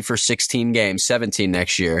healthy for 16 games, 17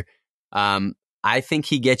 next year, I think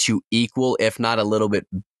he gets you equal, if not a little bit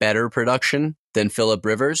better production than Phillip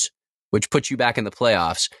Rivers, which puts you back in the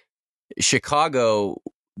playoffs. Chicago,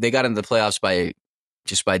 they got into the playoffs by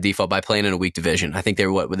default by playing in a weak division. I think they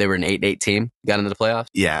were an 8-8 team, got into the playoffs.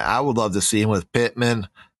 Yeah, I would love to see him with Pittman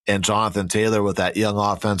and Jonathan Taylor with that young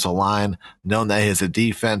offensive line, knowing that he has a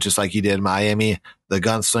defense just like he did in Miami. The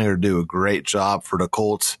gunslinger do a great job for the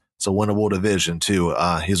Colts. It's a winnable division too.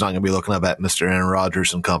 He's not going to be looking up at Mr. Aaron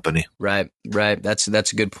Rodgers and company. Right. That's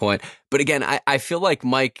a good point. But again, I feel like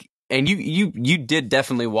Mike, and you did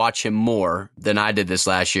definitely watch him more than I did this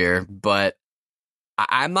last year, but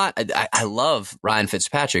I'm not. I love Ryan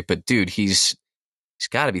Fitzpatrick, but dude, he's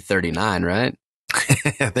got to be 39, right?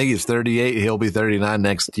 I think he's 38. He'll be 39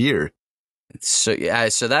 next year. So yeah,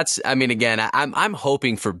 so that's. I mean, again, I'm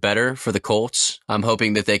hoping for better for the Colts. I'm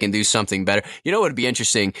hoping that they can do something better. You know what would be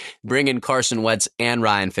interesting? Bring in Carson Wentz and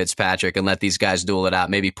Ryan Fitzpatrick and let these guys duel it out.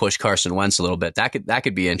 Maybe push Carson Wentz a little bit. That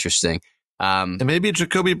could be interesting. And maybe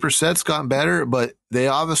Jacoby Brissett's gotten better, but they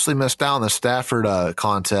obviously missed out on the Stafford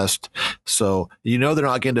contest. So, they're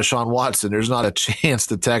not getting Deshaun Watson. There's not a chance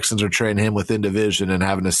the Texans are trading him within division and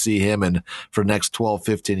having to see him for the next 12,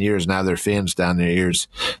 15 years and have their fans down their ears.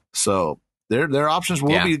 So their options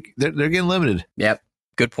will be, they're getting limited. Yep.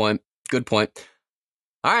 Good point.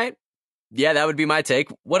 All right. Yeah, that would be my take.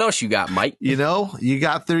 What else you got, Mike? You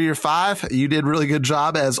got through your 5. You did a really good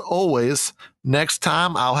job as always. Next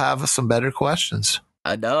time I'll have some better questions.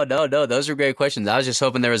 No. Those are great questions. I was just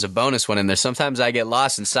hoping there was a bonus one in there. Sometimes I get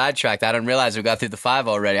lost and sidetracked. I didn't realize we got through the 5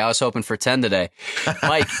 already. I was hoping for 10 today.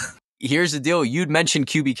 Mike, here's the deal. You'd mentioned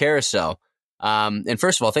QB Carousel. And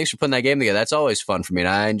first of all, thanks for putting that game together. That's always fun for me, and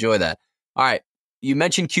I enjoy that. All right. You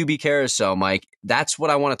mentioned QB Carousel, Mike. That's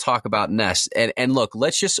what I want to talk about next. And look,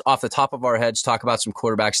 let's just off the top of our heads talk about some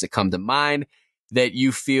quarterbacks that come to mind that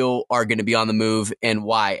you feel are going to be on the move and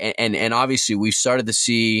why. And obviously, we've started to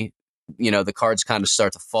see, the cards kind of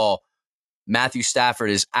start to fall. Matthew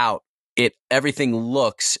Stafford is out. Everything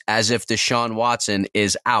looks as if Deshaun Watson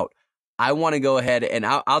is out. I want to go ahead and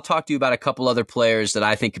I'll talk to you about a couple other players that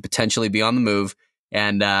I think could potentially be on the move.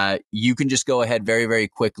 And you can just go ahead very, very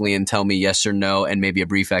quickly and tell me yes or no, and maybe a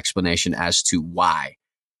brief explanation as to why.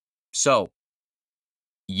 So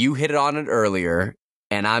you hit on it earlier,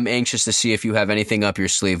 and I'm anxious to see if you have anything up your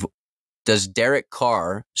sleeve. Does Derek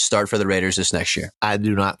Carr start for the Raiders this next year? I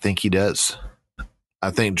do not think he does.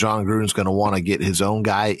 I think John Gruden's going to want to get his own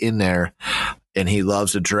guy in there, and he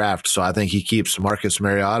loves the draft. So I think he keeps Marcus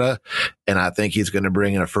Mariota, and I think he's going to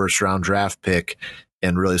bring in a first-round draft pick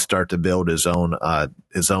and really start to build his own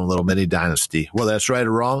little mini dynasty. Well, that's right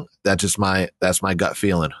or wrong. That's my gut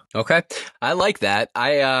feeling. Okay. I like that.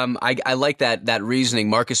 I like that reasoning.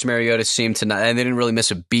 Marcus Mariota seemed to not, and they didn't really miss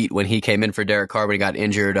a beat when he came in for Derek Carr when he got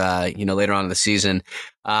injured, later on in the season.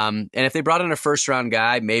 And if they brought in a first round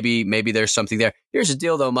guy, maybe there's something there. Here's the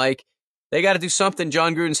deal though, Mike. They got to do something.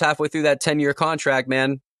 John Gruden's halfway through that 10-year contract,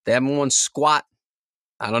 man. They haven't won squat.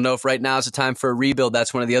 I don't know if right now is the time for a rebuild.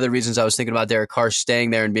 That's one of the other reasons I was thinking about Derek Carr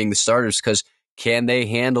staying there and being the starters, because can they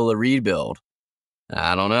handle a rebuild?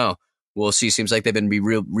 I don't know. We'll see. Seems like they've been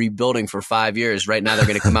rebuilding for 5 years. Right now, they're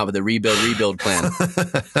going to come out with a rebuild plan.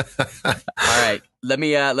 All right. Let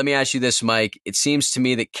me ask you this, Mike. It seems to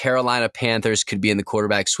me that Carolina Panthers could be in the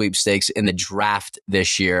quarterback sweepstakes in the draft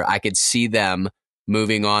this year. I could see them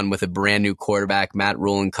moving on with a brand new quarterback, Matt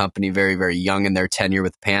Rule and company, very, very young in their tenure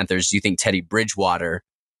with the Panthers. Do you think Teddy Bridgewater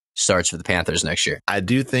starts for the Panthers next year? I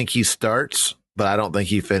do think he starts, but I don't think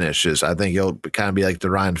he finishes. I think he'll kind of be like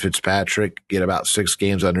the Ryan Fitzpatrick, get about 6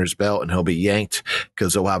 games under his belt, and he'll be yanked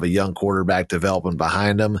because they'll have a young quarterback developing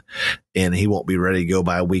behind him, and he won't be ready to go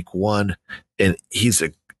by week 1. And he's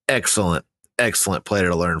an excellent player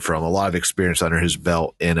to learn from, a lot of experience under his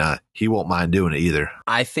belt, and he won't mind doing it either.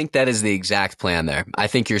 I think that is the exact plan there. I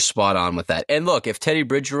think you're spot on with that. And look, if Teddy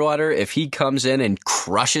Bridgewater, if he comes in and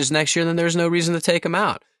crushes next year, then there's no reason to take him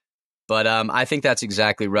out. But I think that's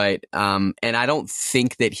exactly right. And I don't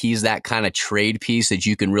think that he's that kind of trade piece that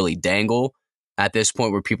you can really dangle at this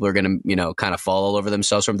point where people are going to, kind of fall all over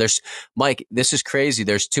themselves from. Mike, this is crazy.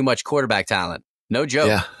 There's too much quarterback talent. No joke.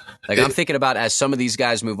 Yeah. I'm thinking about as some of these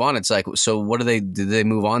guys move on, it's like, so what do they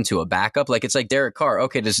move on to? A backup? Like, it's like Derek Carr.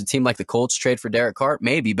 Okay, does a team like the Colts trade for Derek Carr?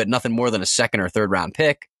 Maybe, but nothing more than a 2nd or 3rd round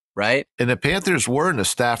pick, right? And the Panthers were in the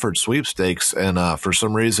Stafford sweepstakes, and for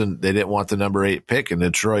some reason, they didn't want the number 8 pick in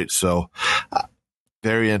Detroit. So,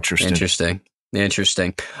 very interesting.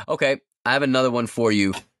 Interesting. Okay, I have another one for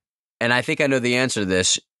you, and I think I know the answer to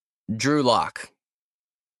this. Drew Lock.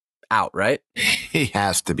 out, right? He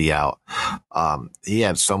has to be out. He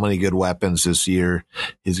had so many good weapons this year.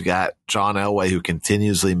 He's got John Elway, who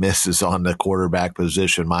continuously misses on the quarterback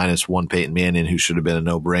position, minus one Peyton Manning, who should have been a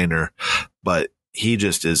no-brainer, but he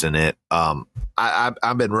just isn't it.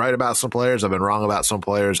 I've been right about some players. I've been wrong about some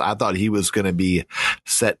players. I thought he was going to be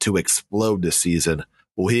set to explode this season.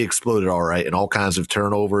 Well, he exploded all right in all kinds of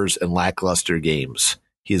turnovers and lackluster games.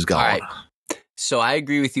 He's gone. All right. So I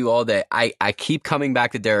agree with you all day. I keep coming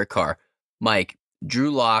back to Derek Carr. Mike,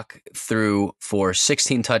 Drew Lock threw for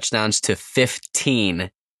 16 touchdowns to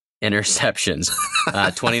 15 interceptions,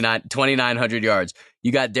 2,900 yards.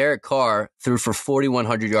 You got Derek Carr threw for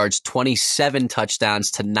 4,100 yards, 27 touchdowns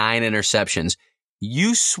to 9 interceptions.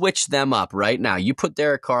 You switch them up right now. You put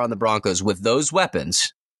Derek Carr on the Broncos with those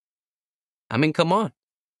weapons. I mean, come on.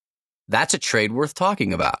 That's a trade worth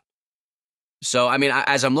talking about. So, I mean,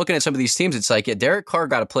 as I'm looking at some of these teams, it's like, yeah, Derek Carr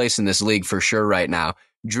got a place in this league for sure right now.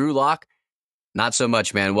 Drew Lock, not so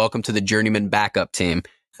much, man. Welcome to the journeyman backup team.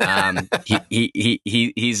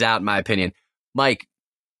 He's out, in my opinion. Mike,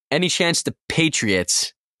 any chance the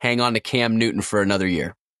Patriots hang on to Cam Newton for another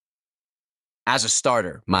year? As a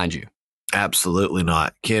starter, mind you. Absolutely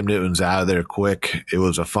not. Cam Newton's out of there quick. It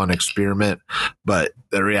was a fun experiment, but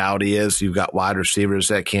the reality is you've got wide receivers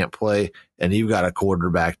that can't play, and you've got a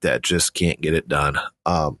quarterback that just can't get it done.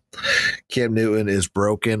 Cam Newton is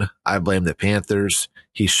broken. I blame the Panthers.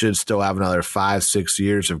 He should still have another 5-6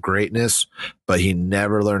 years of greatness, but he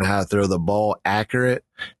never learned how to throw the ball accurate,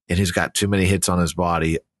 and he's got too many hits on his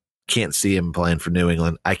body. Can't see him playing for New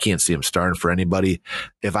England. I can't see him starting for anybody.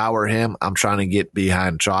 If I were him, I'm trying to get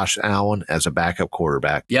behind Josh Allen as a backup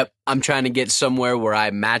quarterback. Yep. I'm trying to get somewhere where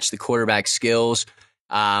I match the quarterback skills,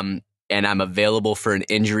 and I'm available for an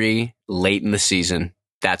injury late in the season.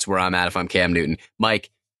 That's where I'm at if I'm Cam Newton. Mike,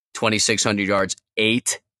 2,600 yards,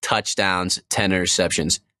 8 touchdowns, 10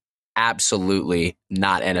 interceptions. Absolutely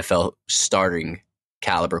not NFL starting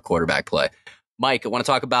caliber quarterback play. Mike, I want to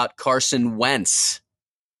talk about Carson Wentz.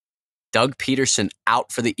 Doug Peterson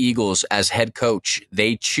out for the Eagles as head coach.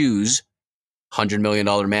 They choose $100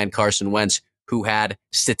 million man Carson Wentz, who had,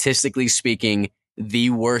 statistically speaking, the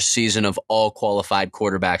worst season of all qualified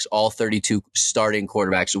quarterbacks, all 32 starting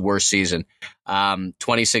quarterbacks' worst season.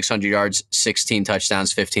 2,600 yards, 16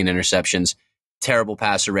 touchdowns, 15 interceptions. Terrible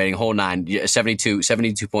passer rating, whole nine,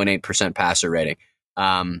 72.8% passer rating.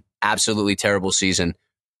 Absolutely terrible season.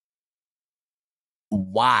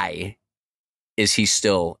 Why is he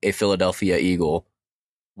still a Philadelphia Eagle?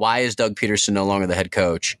 Why is Doug Peterson no longer the head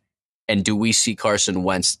coach? And do we see Carson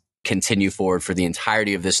Wentz continue forward for the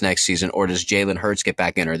entirety of this next season, or does Jalen Hurts get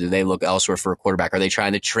back in, or do they look elsewhere for a quarterback? Are they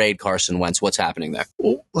trying to trade Carson Wentz? What's happening there?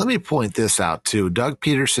 Well, let me point this out too. Doug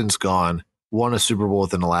Peterson's gone, won a Super Bowl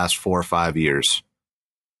within the last 4 or 5 years.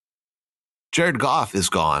 Jared Goff is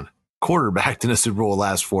gone, quarterbacked in a Super Bowl the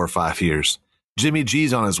last 4 or 5 years. Jimmy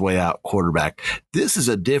G's on his way out, quarterback. This is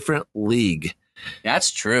a different league. That's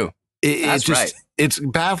true. That's right. It's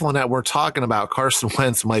baffling that we're talking about Carson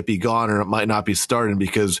Wentz might be gone or it might not be starting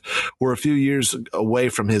because we're a few years away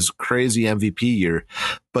from his crazy MVP year.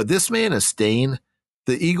 But this man is staying.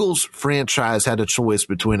 The Eagles franchise had a choice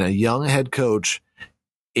between a young head coach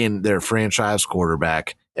and their franchise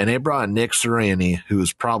quarterback. And they brought Nick Sirianni, who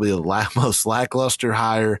was probably the most lackluster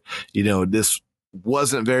hire. You know, this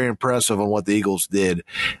wasn't very impressive on what the Eagles did.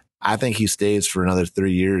 I think he stays for another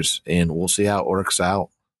 3 years, and we'll see how it works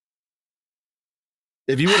out.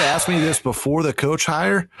 If you would have asked me this before the coach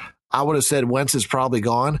hire, I would have said Wentz is probably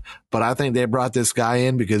gone, but I think they brought this guy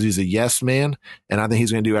in because he's a yes man, and I think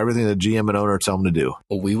he's going to do everything the GM and owner tell him to do.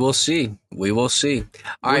 Well, we will see. We will see.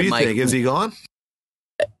 All right, do you Mike, think? Is he gone?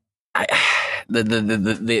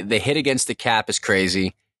 The hit against the cap is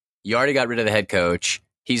crazy. You already got rid of the head coach.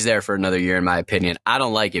 He's there for another year, in my opinion. I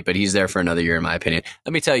don't like it, but he's there for another year, in my opinion.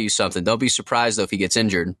 Let me tell you something. Don't be surprised, though, if he gets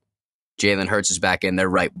injured. Jalen Hurts is back in. They're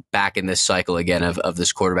right back in this cycle again of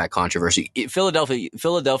this quarterback controversy. Philadelphia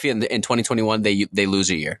in 2021, they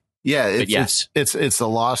lose a year. Yeah, it's a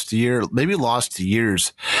lost year, maybe lost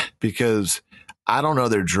years, because I don't know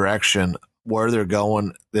their direction, where they're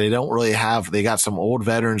going. They don't really have. They got some old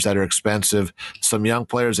veterans that are expensive, some young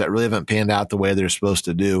players that really haven't panned out the way they're supposed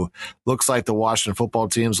to do. Looks like the Washington football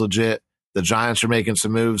team's legit. The Giants are making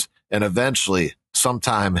some moves, and eventually,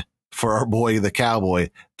 sometime for our boy, the Cowboy,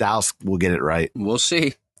 Dallas will get it right. We'll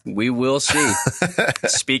see. We will see.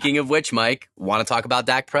 Speaking of which, Mike, want to talk about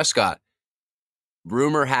Dak Prescott.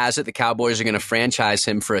 Rumor has it the Cowboys are going to franchise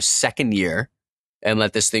him for a second year and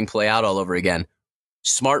let this thing play out all over again.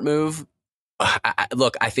 Smart move.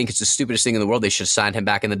 Look, I think it's the stupidest thing in the world. They should have signed him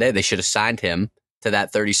back in the day. They should have signed him to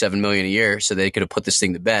that $37 million a year so they could have put this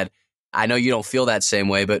thing to bed. I know you don't feel that same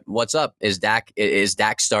way, but what's up? Is Dak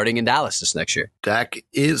starting in Dallas this next year? Dak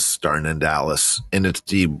is starting in Dallas, and it's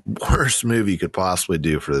the worst move you could possibly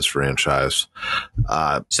do for this franchise.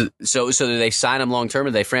 So do they sign him long term, or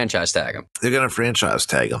do they franchise tag him? They're going to franchise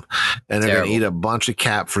tag him, and they're going to eat a bunch of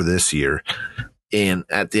cap for this year. And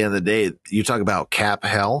at the end of the day, you talk about cap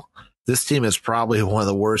hell. This team is probably one of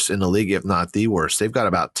the worst in the league, if not the worst. They've got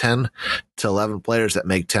about 10 to 11 players that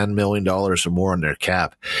make $10 million or more on their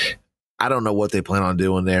cap. I don't know what they plan on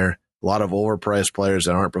doing there. A lot of overpriced players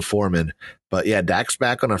that aren't performing. But yeah, Dak's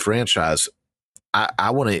back on a franchise. I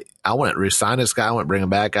want to resign this guy. I want to bring him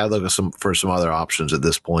back. I look for some other options at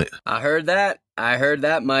this point. I heard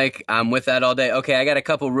that, Mike. I'm with that all day. Okay, I got a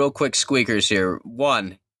couple real quick squeakers here.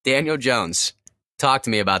 One, Daniel Jones. Talk to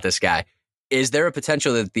me about this guy. Is there a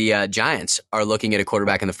potential that the Giants are looking at a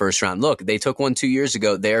quarterback in the first round? Look, they took one 2 years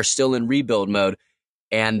ago. They are still in rebuild mode.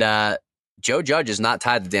 And Joe Judge is not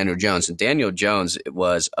tied to Daniel Jones. And Daniel Jones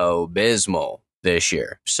was abysmal this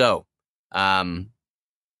year. So,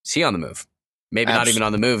 is he on the move? Maybe not even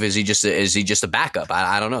on the move. Is he just a backup?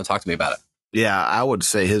 I don't know. Talk to me about it. Yeah, I would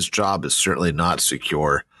say his job is certainly not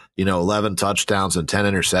secure. 11 touchdowns and 10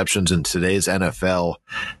 interceptions in today's NFL,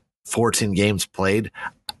 14 games played.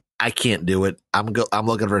 I can't do it. I'm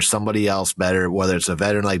looking for somebody else better, whether it's a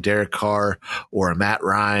veteran like Derek Carr or a Matt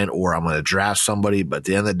Ryan, or I'm going to draft somebody. But at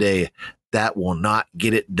the end of the day, that will not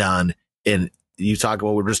get it done. And you talk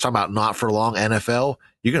about, we're just talking about not for long NFL.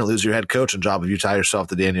 You're going to lose your head coaching job if you tie yourself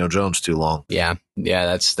to Daniel Jones too long. Yeah,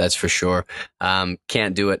 that's for sure.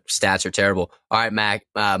 Can't do it. Stats are terrible. All right, Mike,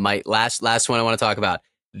 last one I want to talk about.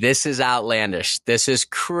 This is outlandish. This is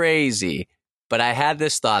crazy. But I had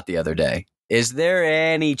this thought the other day. Is there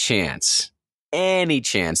any chance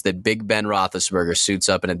that Big Ben Roethlisberger suits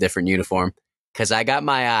up in a different uniform? Because I got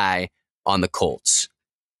my eye on the Colts.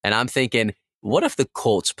 And I'm thinking, what if the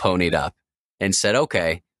Colts ponied up and said,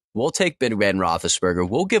 okay, we'll take Big Ben Roethlisberger.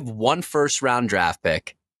 We'll give 1 first-round draft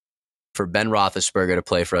pick for Ben Roethlisberger to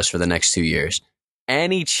play for us for the next 2 years.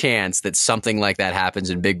 Any chance that something like that happens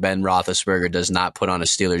and Big Ben Roethlisberger does not put on a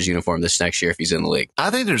Steelers uniform this next year if he's in the league? I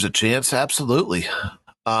think there's a chance, absolutely.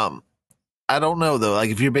 I don't know, though. Like,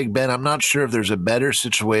 if you're Big Ben, I'm not sure if there's a better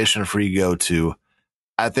situation for you to go to.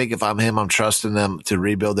 I think if I'm him, I'm trusting them to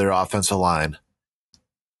rebuild their offensive line.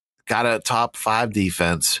 Got a top 5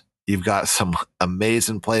 defense. You've got some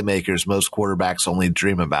amazing playmakers most quarterbacks only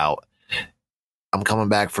dream about. I'm coming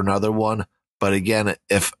back for another one. But again,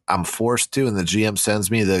 if I'm forced to and the GM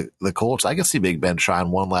sends me the Colts, I can see Big Ben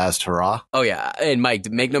trying one last hurrah. Oh, yeah. And Mike,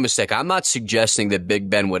 make no mistake, I'm not suggesting that Big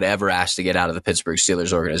Ben would ever ask to get out of the Pittsburgh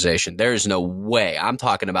Steelers organization. There is no way. I'm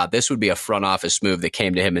talking about this would be a front office move that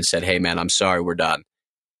came to him and said, hey, man, I'm sorry, we're done.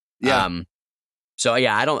 Yeah.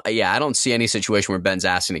 I don't see any situation where Ben's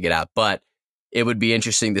asking to get out, but it would be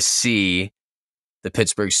interesting to see the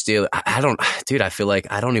Pittsburgh Steelers. I feel like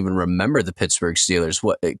I don't even remember the Pittsburgh Steelers.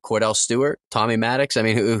 What, Cordell Stewart, Tommy Maddox? I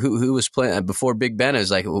mean, who was playing before Big Ben? It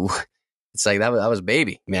was like, it's like that was a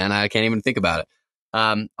baby, man. I can't even think about it.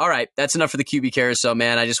 All right, that's enough for the QB carousel,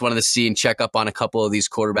 man. I just wanted to see and check up on a couple of these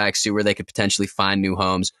quarterbacks, see where they could potentially find new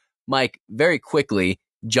homes. Mike, very quickly,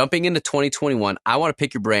 jumping into 2021, I want to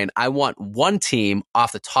pick your brain. I want one team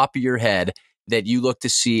off the top of your head that you look to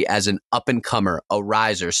see as an up-and-comer, a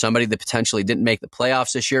riser, somebody that potentially didn't make the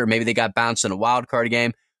playoffs this year, or maybe they got bounced in a wild card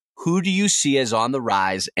game. Who do you see as on the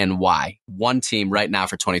rise and why? One team right now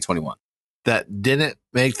for 2021. That didn't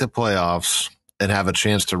make the playoffs and have a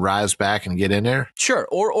chance to rise back and get in there? Sure.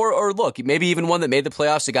 Or look, maybe even one that made the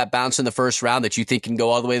playoffs that got bounced in the first round that you think can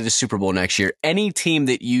go all the way to the Super Bowl next year. Any team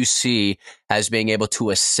that you see as being able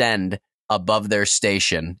to ascend above their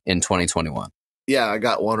station in 2021. Yeah, I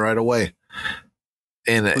got one right away.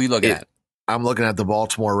 And who are you looking at? I'm looking at the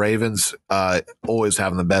Baltimore Ravens, always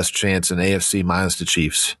having the best chance in AFC minus the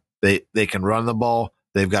Chiefs. They can run the ball.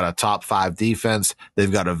 They've got a top 5 defense.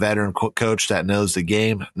 They've got a veteran coach that knows the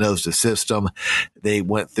game, knows the system. They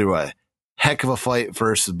went through a heck of a fight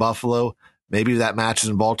versus Buffalo. Maybe that matches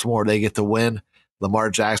in Baltimore. They get the win. Lamar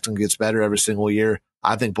Jackson gets better every single year.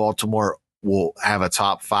 I think Baltimore will have a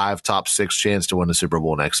top 5, top 6 chance to win the Super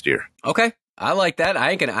Bowl next year. Okay. I like that.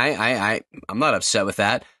 I'm not upset with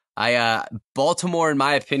that. Baltimore, in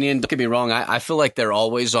my opinion, don't get me wrong. I feel like they're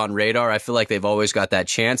always on radar. I feel like they've always got that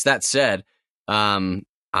chance. That said, I'm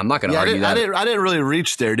not going to argue that. I didn't really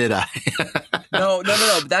reach there, did I? No.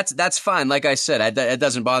 That's fine. Like I said, it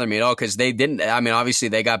doesn't bother me at all because they didn't. I mean, obviously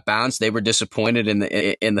they got bounced. They were disappointed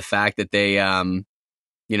in the fact that they,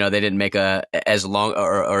 they didn't make as long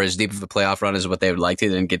or as deep of a playoff run as what they would like to.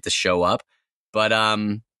 They didn't get to show up, but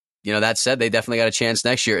that said, they definitely got a chance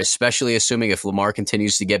next year, especially assuming if Lamar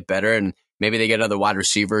continues to get better and Maybe they get another wide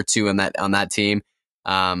receiver or two on that team.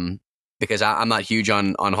 Because I'm not huge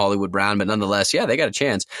on Hollywood Brown, but nonetheless, yeah, they got a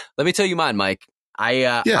chance. Let me tell you mine, Mike.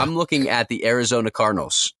 I'm looking at the Arizona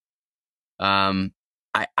Cardinals.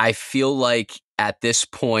 I feel like at this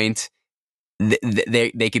point,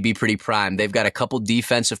 they could be pretty prime. They've got a couple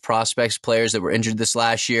defensive prospects, players that were injured this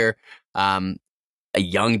last year. A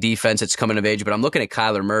young defense that's coming of age, but I'm looking at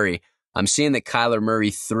Kyler Murray. I'm seeing that Kyler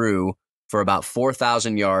Murray threw for about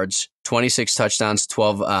 4,000 yards, 26 touchdowns,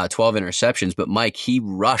 12 interceptions. But Mike, he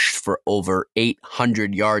rushed for over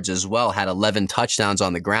 800 yards as well, had 11 touchdowns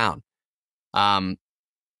on the ground.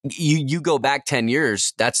 You go back 10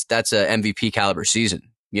 years, that's a MVP caliber season.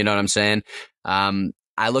 You know what I'm saying?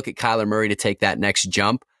 I look at Kyler Murray to take that next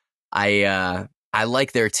jump. I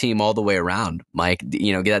like their team all the way around, Mike.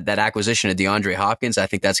 Get that acquisition of DeAndre Hopkins. I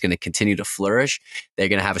think that's going to continue to flourish. They're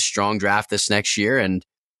going to have a strong draft this next year, and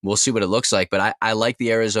we'll see what it looks like. But I like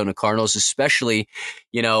the Arizona Cardinals, especially,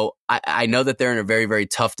 I know that they're in a very, very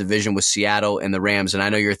tough division with Seattle and the Rams. And I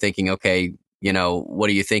know you're thinking, okay, what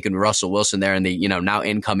are you thinking? Russell Wilson there and the, now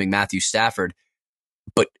incoming Matthew Stafford.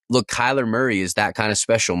 But look, Kyler Murray is that kind of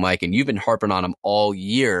special, Mike. And you've been harping on him all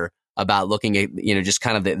year about looking at, just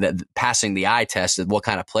kind of the passing the eye test of what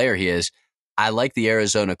kind of player he is. I like the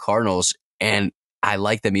Arizona Cardinals, and I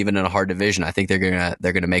like them even in a hard division. I think they're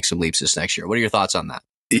gonna make some leaps this next year. What are your thoughts on that?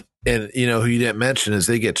 And who you didn't mention is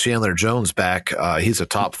they get Chandler Jones back. He's a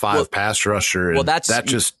top 5 pass rusher. Well, that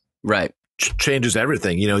just right. Changes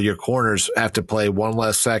everything. Your corners have to play one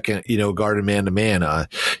less second, guarded man to man.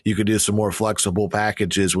 You could do some more flexible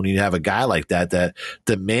packages when you have a guy like that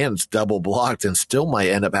the man's double blocked and still might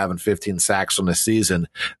end up having 15 sacks on the season.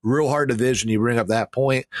 Real hard division. You bring up that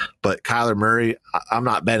point, but Kyler Murray, I'm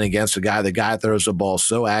not betting against the guy. The guy throws the ball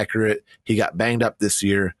so accurate. He got banged up this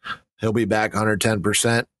year. He'll be back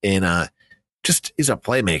 110%. And, he's a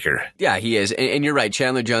playmaker. Yeah, he is. And you're right.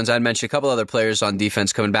 Chandler Jones, I'd mentioned a couple other players on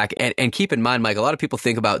defense coming back. And keep in mind, Mike, a lot of people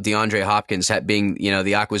think about DeAndre Hopkins being,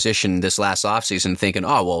 the acquisition this last offseason, thinking,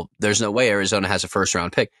 oh, well, there's no way Arizona has a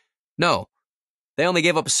first-round pick. No, they only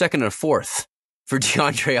gave up a second and a fourth for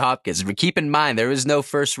DeAndre Hopkins. But keep in mind, there was no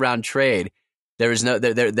first-round trade. There was no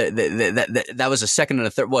that was a second and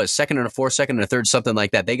a third, second and a fourth, second and a third, something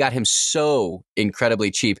like that. They got him so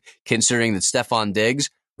incredibly cheap, considering that Stephon Diggs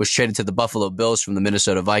was traded to the Buffalo Bills from the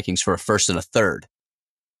Minnesota Vikings for a first and a third,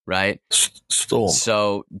 right? Stole.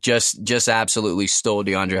 So just absolutely stole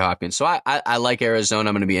DeAndre Hopkins. So I like Arizona.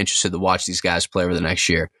 I'm going to be interested to watch these guys play over the next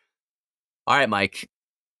year. All right, Mike,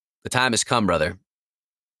 the time has come, brother.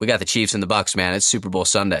 We got the Chiefs and the Bucks, man. It's Super Bowl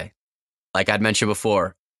Sunday. Like I'd mentioned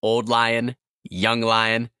before, old lion, young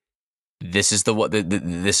lion. This is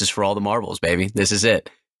this is for all the marbles, baby. This is it.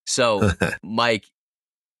 So, Mike,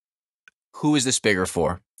 who is this bigger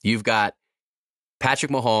for? You've got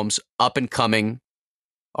Patrick Mahomes, up and coming,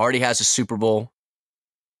 already has a Super Bowl,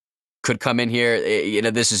 could come in here.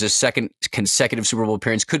 This is his second consecutive Super Bowl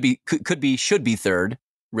appearance. Should be third,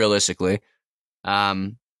 realistically.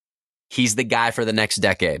 He's the guy for the next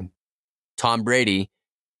decade. Tom Brady,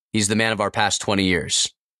 he's the man of our past 20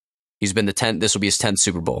 years. He's been this will be his 10th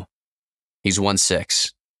Super Bowl. He's won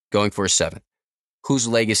 6, going for his 7th. Whose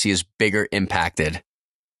legacy is bigger impacted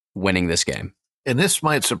winning this game? And this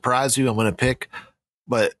might surprise you, I'm going to pick,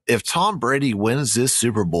 but if Tom Brady wins this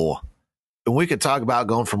Super Bowl, and we could talk about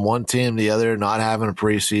going from one team to the other, not having a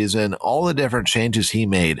preseason, all the different changes he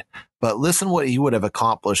made, but listen what he would have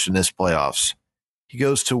accomplished in this playoffs. He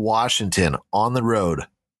goes to Washington on the road,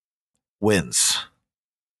 wins,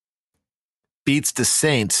 beats the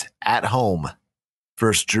Saints at home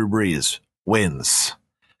versus Drew Brees, wins,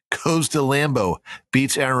 goes to Lambeau,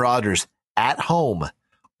 beats Aaron Rodgers at home,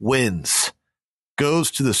 wins,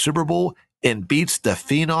 goes to the Super Bowl and beats the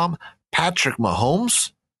phenom Patrick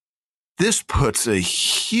Mahomes. This puts a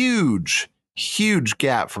huge, huge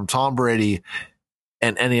gap from Tom Brady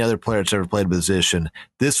and any other player that's ever played a position.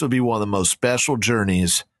 This would be one of the most special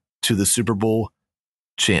journeys to the Super Bowl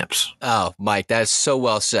champs. Oh, Mike, that's so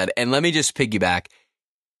well said. And let me just piggyback.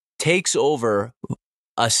 Takes over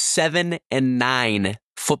a 7-9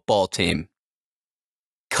 football team.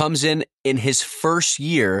 Comes in his first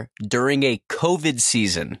year during a COVID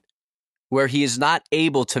season where he is not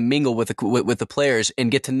able to mingle with the players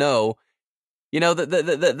and get to know,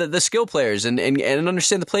 the skill players and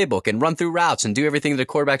understand the playbook and run through routes and do everything that a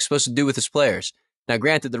quarterback's supposed to do with his players. Now,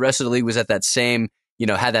 granted, the rest of the league was at that same,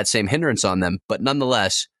 had that same hindrance on them, but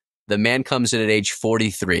nonetheless, the man comes in at age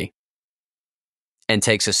 43 and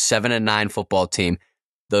takes a 7-9 football team.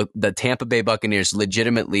 The Tampa Bay Buccaneers,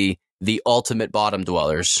 legitimately the ultimate bottom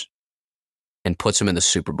dwellers, and puts them in the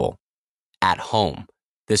Super Bowl at home.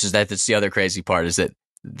 That's the other crazy part, is that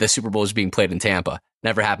the Super Bowl is being played in Tampa.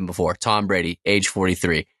 Never happened before. Tom Brady, age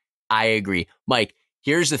 43. I agree. Mike,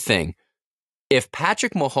 here's the thing. If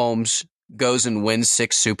Patrick Mahomes goes and wins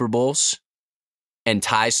 6 Super Bowls and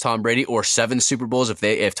ties Tom Brady, or 7 Super Bowls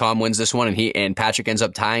if Tom wins this one and Patrick ends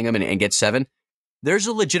up tying him and gets 7, there's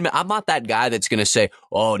a legitimate. I'm not that guy that's going to say,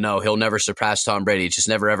 oh no, he'll never surpass Tom Brady. It's just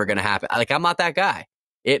never ever going to happen. I'm not that guy.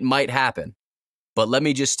 It might happen. But let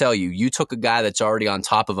me just tell you, you took a guy that's already on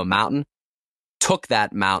top of a mountain, took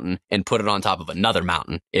that mountain and put it on top of another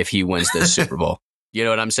mountain if he wins this Super Bowl. You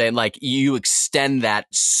know what I'm saying? You extend that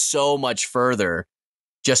so much further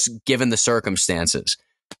just given the circumstances.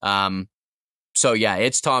 So yeah,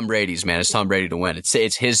 it's Tom Brady's, man. It's Tom Brady to win.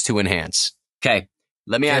 It's his to enhance. Okay.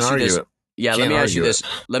 Let me ask you this. Yeah, let me ask you this.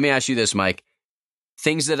 Let me ask you this, Mike.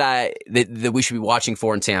 Things that we should be watching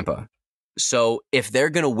for in Tampa. So if they're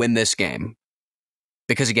going to win this game,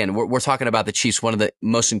 because again, we're talking about the Chiefs, one of the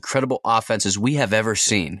most incredible offenses we have ever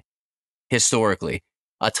seen historically.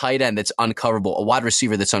 A tight end that's uncoverable, a wide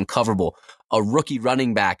receiver that's uncoverable, a rookie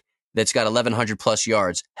running back that's got 1,100 plus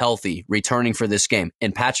yards, healthy, returning for this game,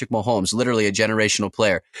 and Patrick Mahomes, literally a generational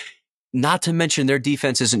player. Not to mention their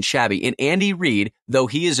defense isn't shabby. And Andy Reid, though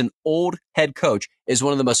he is an old head coach, is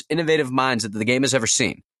one of the most innovative minds that the game has ever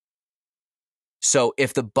seen. So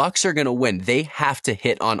if the Bucs are going to win, they have to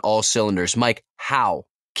hit on all cylinders. Mike, how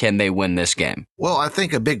can they win this game? Well, I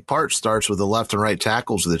think a big part starts with the left and right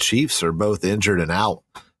tackles of the Chiefs are both injured and out.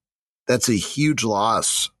 That's a huge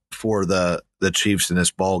loss for the Chiefs in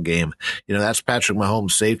this ball game. That's Patrick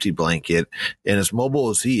Mahomes' safety blanket. And as mobile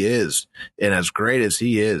as he is, and as great as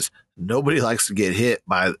he is, nobody likes to get hit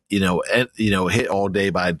by, hit all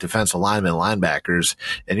day by defensive linemen, linebackers.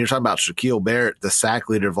 And you're talking about Shaquille Barrett, the sack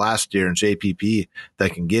leader of last year in JPP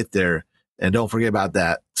that can get there. And don't forget about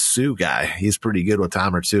that Sue guy. He's pretty good with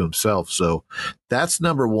time or two himself. So that's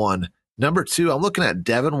number one. Number two, I'm looking at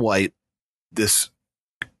Devin White. This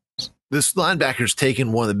linebacker's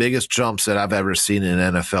taken one of the biggest jumps that I've ever seen in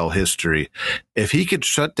NFL history. If he could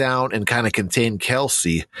shut down and kind of contain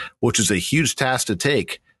Kelsey, which is a huge task to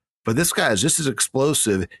take, but this guy is just as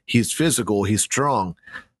explosive. He's physical. He's strong.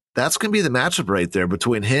 That's going to be the matchup right there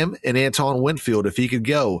between him and Antoine Winfield. If he could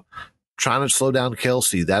go trying to slow down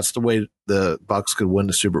Kelsey, that's the way the Bucs could win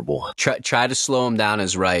the Super Bowl. Try to slow him down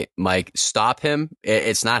is right, Mike. Stop him.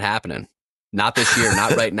 It's not happening. Not this year.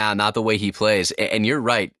 Not right now. Not the way he plays. And you're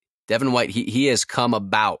right. Devin White, he has come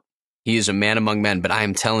about. He is a man among men, but I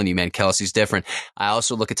am telling you, man, Kelsey's different. I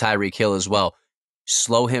also look at Tyreek Hill as well.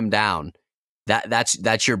 Slow him down.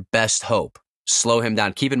 That's your best hope. Slow him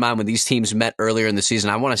down. Keep in mind when these teams met earlier in the season,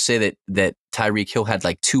 I want to say that Tyreek Hill had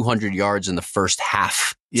 200 yards in the first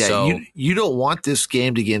half. Yeah, so, you don't want this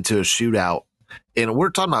game to get into a shootout. And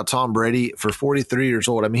we're talking about Tom Brady for 43 years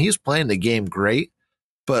old. I mean, he's playing the game great,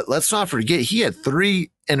 but let's not forget he had 3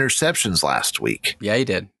 interceptions last week. Yeah, he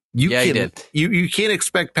did. He did. You can't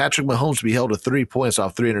expect Patrick Mahomes to be held to 3 points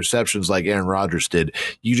off 3 interceptions like Aaron Rodgers did.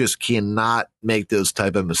 You just cannot make those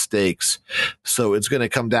type of mistakes. So it's going to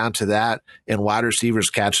come down to that and wide receivers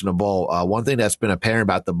catching the ball. One thing that's been apparent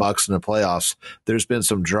about the Bucs in the playoffs, there's been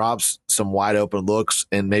some drops, some wide open looks,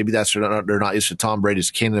 and maybe that's they're not used to Tom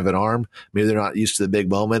Brady's cannon of an arm. Maybe they're not used to the big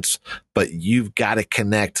moments, but you've got to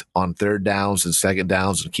connect on 3rd downs and 2nd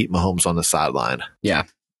downs and keep Mahomes on the sideline. Yeah,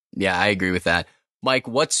 I agree with that. Mike,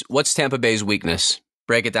 what's Tampa Bay's weakness?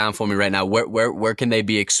 Break it down for me right now. Where can they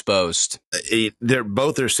be exposed?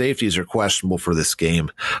 Both their safeties are questionable for this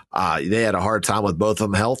game. They had a hard time with both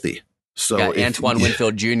of them healthy. So Antoine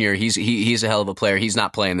Winfield Jr., he's a hell of a player. He's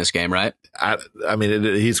not playing this game, right? I mean,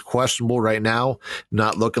 he's questionable right now,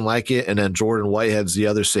 not looking like it. And then Jordan Whitehead's the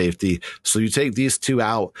other safety. So you take these two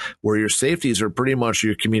out, where your safeties are pretty much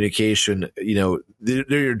your communication. They're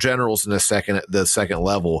your generals in the second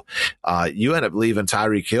level. You end up leaving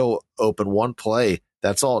Tyreek Hill open one play.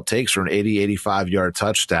 That's all it takes for an 85-yard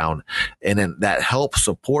touchdown. And then that help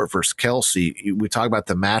support for Kelsey. We talk about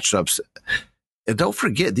the matchups. And don't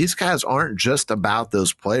forget, these guys aren't just about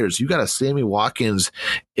those players. You got a Sammy Watkins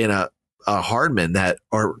and a Hardman that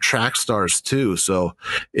are track stars too. So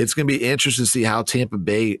it's going to be interesting to see how Tampa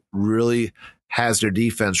Bay really has their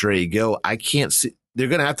defense ready to go. I can't see they're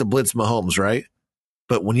going to have to blitz Mahomes, right?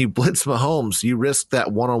 But when you blitz Mahomes, you risk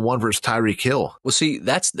that one-on-one versus Tyreek Hill. Well, see,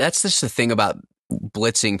 that's just the thing about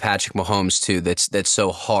blitzing Patrick Mahomes too. That's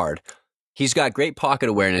so hard. He's got great pocket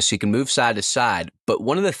awareness. He can move side to side. But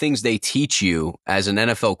one of the things they teach you as an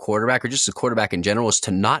NFL quarterback, or just a quarterback in general, is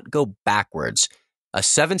to not go backwards. A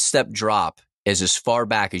 7-step drop is as far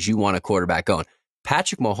back as you want a quarterback going.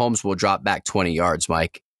 Patrick Mahomes will drop back 20 yards,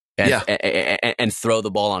 Mike, and throw the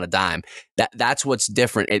ball on a dime. That's what's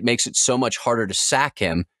different. It makes it so much harder to sack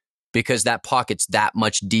him because that pocket's that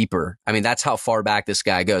much deeper. I mean, that's how far back this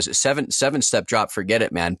guy goes. A seven-step drop, forget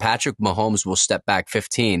it, man. Patrick Mahomes will step back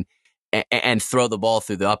 15 and throw the ball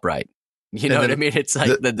through the upright. You know what I mean? It's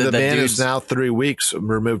like the man is now 3 weeks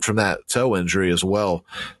removed from that toe injury as well.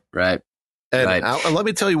 Right. And right. let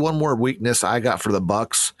me tell you one more weakness I got for the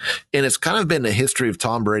Bucs, and it's kind of been the history of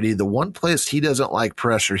Tom Brady. The one place he doesn't like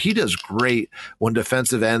pressure, he does great when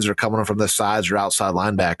defensive ends are coming from the sides or outside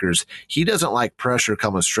linebackers. He doesn't like pressure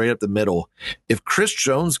coming straight up the middle. If Chris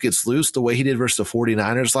Jones gets loose the way he did versus the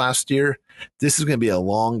 49ers last year, this is going to be a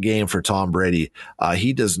long game for Tom Brady.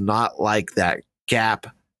 He does not like that gap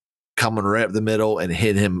coming right up the middle and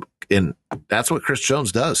hit him. And that's what Chris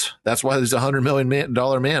Jones does. That's why he's a $100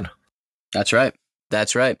 million man. That's right.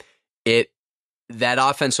 That's right. That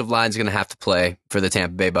offensive line is going to have to play for the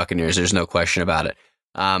Tampa Bay Buccaneers. There's no question about it.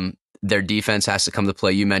 Their defense has to come to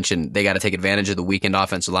play. You mentioned they got to take advantage of the weakened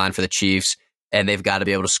offensive line for the Chiefs, and they've got to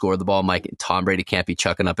be able to score the ball. Mike, Tom Brady can't be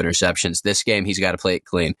chucking up interceptions. This game, he's got to play it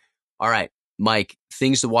clean. All right, Mike,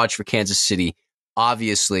 things to watch for Kansas City.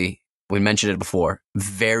 Obviously, we mentioned it before,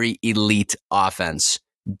 very elite offense.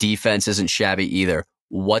 Defense isn't shabby either.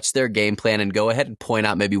 What's their game plan? And go ahead and point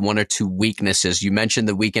out maybe one or two weaknesses. You mentioned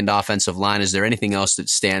the weakened offensive line. Is there anything else that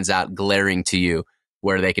stands out glaring to you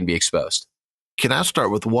where they can be exposed? Can I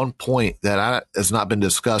start with one point that has not been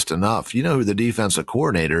discussed enough? You know who the defensive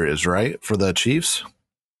coordinator is, right, for the Chiefs?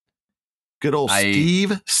 Good old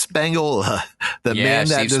Steve Spagnuolo, the man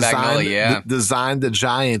that designed the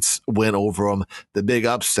Giants win over them, the big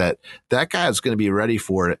upset. That guy is going to be ready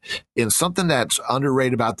for it. And something that's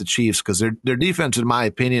underrated about the Chiefs, because their defense, in my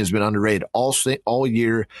opinion, has been underrated all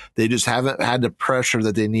year. They just haven't had the pressure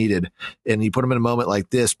that they needed. And you put them in a moment like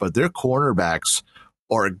this, but their cornerbacks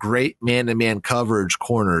are great man-to-man coverage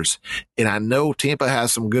corners. And I know Tampa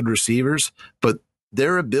has some good receivers, but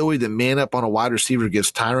their ability to man up on a wide receiver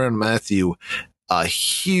gives Tyrann Mathieu a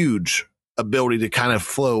huge ability to kind of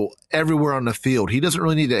flow everywhere on the field. He doesn't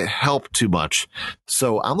really need to help too much.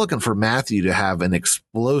 So I'm looking for Mathieu to have an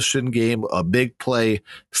explosion game, a big play,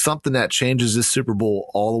 something that changes this Super Bowl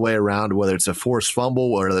all the way around, whether it's a forced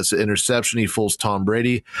fumble or it's an interception, he fools Tom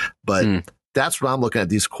Brady. But that's what I'm looking at.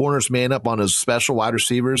 These corners man up on those special wide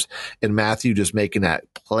receivers and Mathieu just making that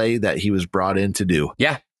play that he was brought in to do.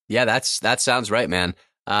 Yeah, that sounds right, man.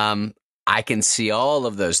 I can see all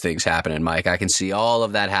of those things happening, Mike. I can see all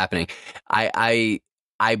of that happening. I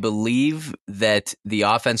believe that the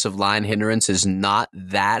offensive line hindrance is not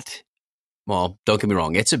that, well, don't get me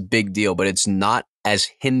wrong, it's a big deal, but it's not as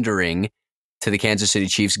hindering to the Kansas City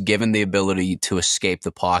Chiefs given the ability to escape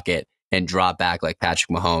the pocket and drop back like Patrick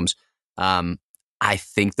Mahomes. I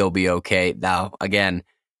think they'll be okay. Now, again,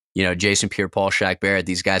 you know, Jason Pierre-Paul, Shaq Barrett,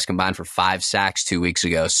 these guys combined for 5 sacks 2 weeks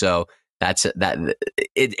ago. So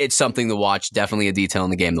it's something to watch. Definitely a detail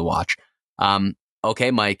in the game to watch.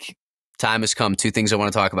 Okay, Mike, time has come. 2 things I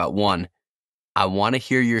want to talk about. 1, I want to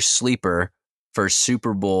hear your sleeper for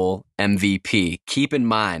Super Bowl MVP. Keep in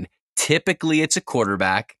mind, typically it's a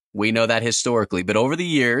quarterback. We know that historically, but over the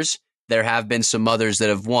years, there have been some others that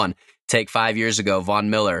have won. Take 5 years ago, Von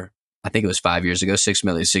Miller. I think it was 5 years ago, 6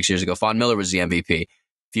 years ago. Von Miller was the MVP. A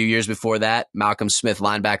few years before that, Malcolm Smith,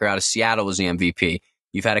 linebacker out of Seattle, was the MVP.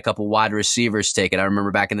 You've had a couple wide receivers take it. I remember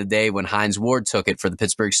back in the day when Hines Ward took it for the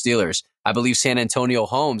Pittsburgh Steelers. I believe San Antonio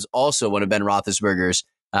Holmes, also one of Ben Roethlisberger's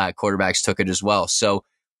quarterbacks, took it as well. So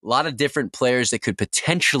a lot of different players that could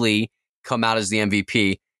potentially come out as the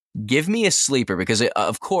MVP. Give me a sleeper because,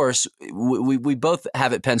 of course, we both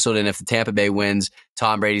have it penciled in. If the Tampa Bay wins,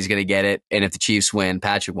 Tom Brady's going to get it. And if the Chiefs win,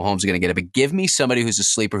 Patrick Mahomes is going to get it. But give me somebody who's a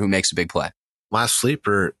sleeper who makes a big play. My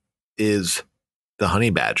sleeper is the Honey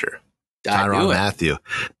Badger, Tyrann Mathieu.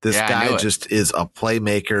 This guy just is a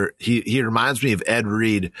playmaker. He reminds me of Ed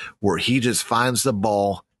Reed, where he just finds the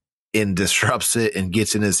ball and disrupts it and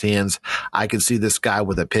gets in his hands. I can see this guy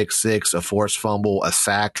with a pick six, a forced fumble, a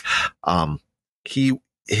sack.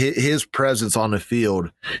 His presence on the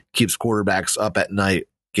field keeps quarterbacks up at night,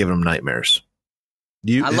 giving them nightmares.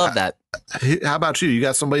 I love that. How about you? You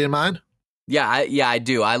got somebody in mind? Yeah, I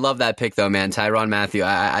do. I love that pick though, man. Tyrann Mathieu.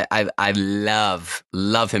 I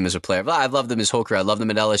love him as a player. I've loved him his whole career. I loved him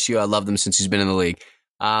at LSU. I loved him since he's been in the league.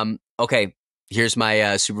 Okay, here's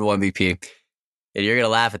my Super Bowl MVP. And you're gonna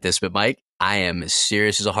laugh at this, but Mike, I am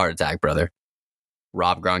serious as a heart attack, brother.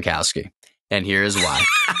 Rob Gronkowski, and here is why.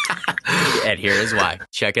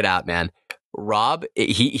 Check it out, man. Rob,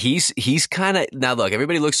 he's kind of, now look,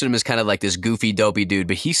 everybody looks at him as kind of like this goofy, dopey dude,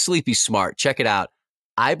 but he's sleepy smart. Check it out.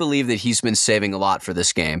 I believe that he's been saving a lot for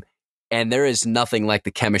this game, and there is nothing like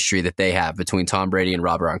the chemistry that they have between Tom Brady and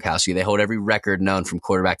Rob Gronkowski. They hold every record known from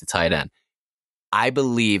quarterback to tight end. I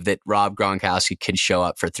believe that Rob Gronkowski can show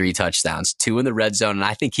up for 3 touchdowns, 2 in the red zone, and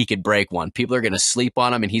I think he could break one. People are going to sleep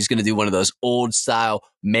on him, and he's going to do one of those old-style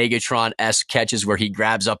Megatron-esque catches where he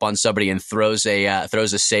grabs up on somebody and throws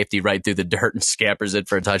a safety right through the dirt and scampers it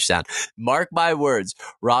for a touchdown. Mark my words,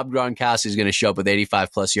 Rob Gronkowski is going to show up with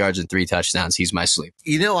 85-plus yards and 3 touchdowns. He's my sleep.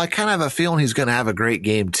 I kind of have a feeling he's going to have a great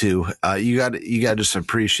game, too. You got to just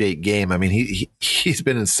appreciate game. I mean, he's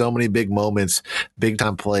been in so many big moments,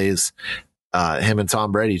 big-time plays. Him and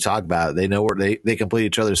Tom Brady talk about it. They know where they complete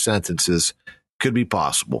each other's sentences. Could be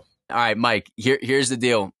possible. All right, Mike, here's the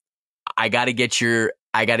deal. I got to get your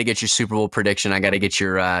Super Bowl prediction. I got to get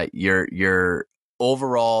your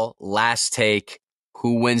overall last take.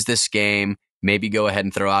 Who wins this game? Maybe go ahead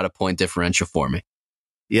and throw out a point differential for me.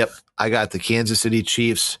 Yep. I got the Kansas City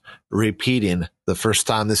Chiefs repeating the first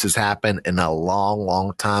time this has happened in a long,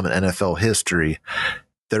 long time in NFL history.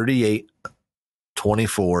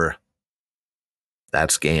 38-24.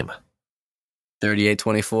 That's game.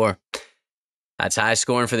 38-24. That's high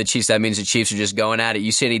scoring for the Chiefs. That means the Chiefs are just going at it.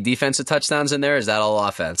 You see any defensive touchdowns in there? Or is that all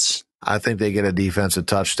offense? I think they get a defensive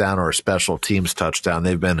touchdown or a special teams touchdown.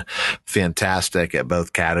 They've been fantastic at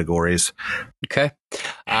both categories. Okay.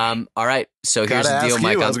 All right. So here's the deal,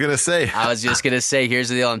 Mike. I was going to say. I was just going to say, here's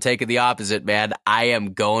the deal. I'm taking the opposite, man. I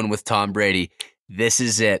am going with Tom Brady. This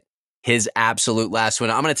is it. His absolute last win.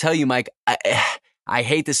 I'm going to tell you, Mike, I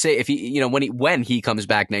hate to say if he, when he comes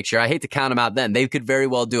back next year, I hate to count him out then. They could very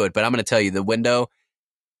well do it, but I'm going to tell you the window,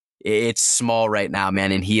 it's small right now,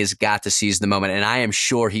 man, and he has got to seize the moment. And I am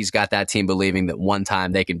sure he's got that team believing that one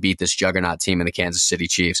time they can beat this juggernaut team in the Kansas City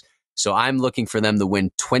Chiefs. So I'm looking for them to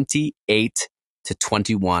win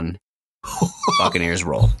 28-21. Buccaneers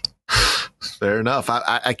roll. Fair enough.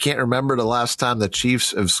 I can't remember the last time the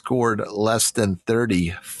Chiefs have scored less than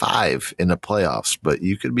 35 in the playoffs, but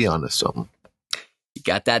you could be onto something. You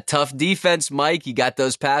got that tough defense, Mike. You got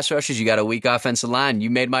those pass rushes. You got a weak offensive line. You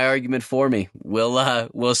made my argument for me.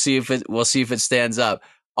 We'll see if it stands up.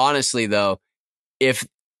 Honestly, though,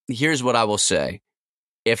 here's what I will say: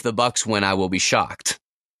 if the Bucs win, I will be shocked.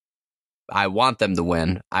 I want them to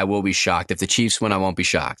win. I will be shocked. If the Chiefs win, I won't be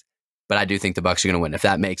shocked. But I do think the Bucs are going to win. If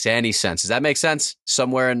that makes any sense, does that make sense?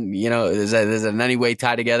 Somewhere in is that in any way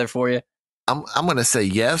tied together for you? I'm going to say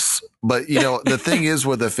yes, but the thing is,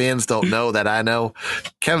 what the fans don't know that I know,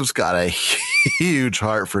 Kev's got a huge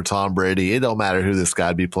heart for Tom Brady. It don't matter who this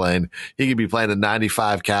guy be playing. He could be playing the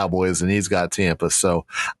 95 Cowboys and he's got Tampa. So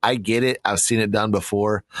I get it. I've seen it done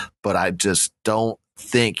before, but I just don't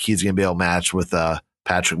think he's going to be able to match with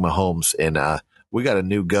Patrick Mahomes. And we got a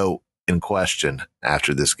new GOAT in question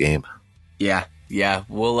after this game. Yeah,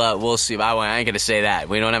 we'll see. I ain't gonna say that.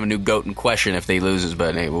 We don't have a new GOAT in question if they loses,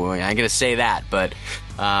 but I ain't gonna say that. But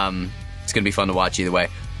it's gonna be fun to watch either way.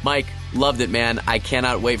 Mike, loved it, man. I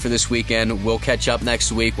cannot wait for this weekend. We'll catch up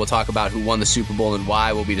next week. We'll talk about who won the Super Bowl and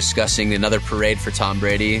why. We'll be discussing another parade for Tom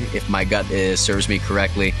Brady, if my gut serves me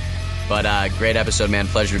correctly. But great episode, man.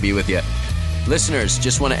 Pleasure to be with you. Listeners,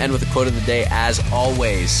 just want to end with a quote of the day. As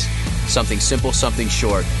always, something simple, something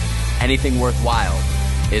short. Anything worthwhile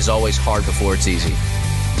is always hard before it's easy.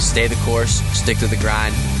 Stay the course, stick to the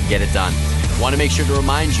grind, get it done. Want to make sure to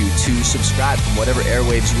remind you to subscribe from whatever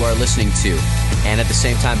airwaves you are listening to. And at the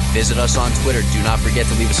same time, visit us on Twitter. Do not forget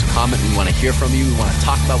to leave us a comment. We want to hear from you. We want to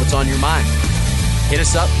talk about what's on your mind. Hit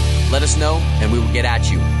us up, let us know, and we will get at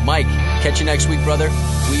you. Mike, catch you next week, brother.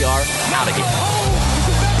 We are out of here.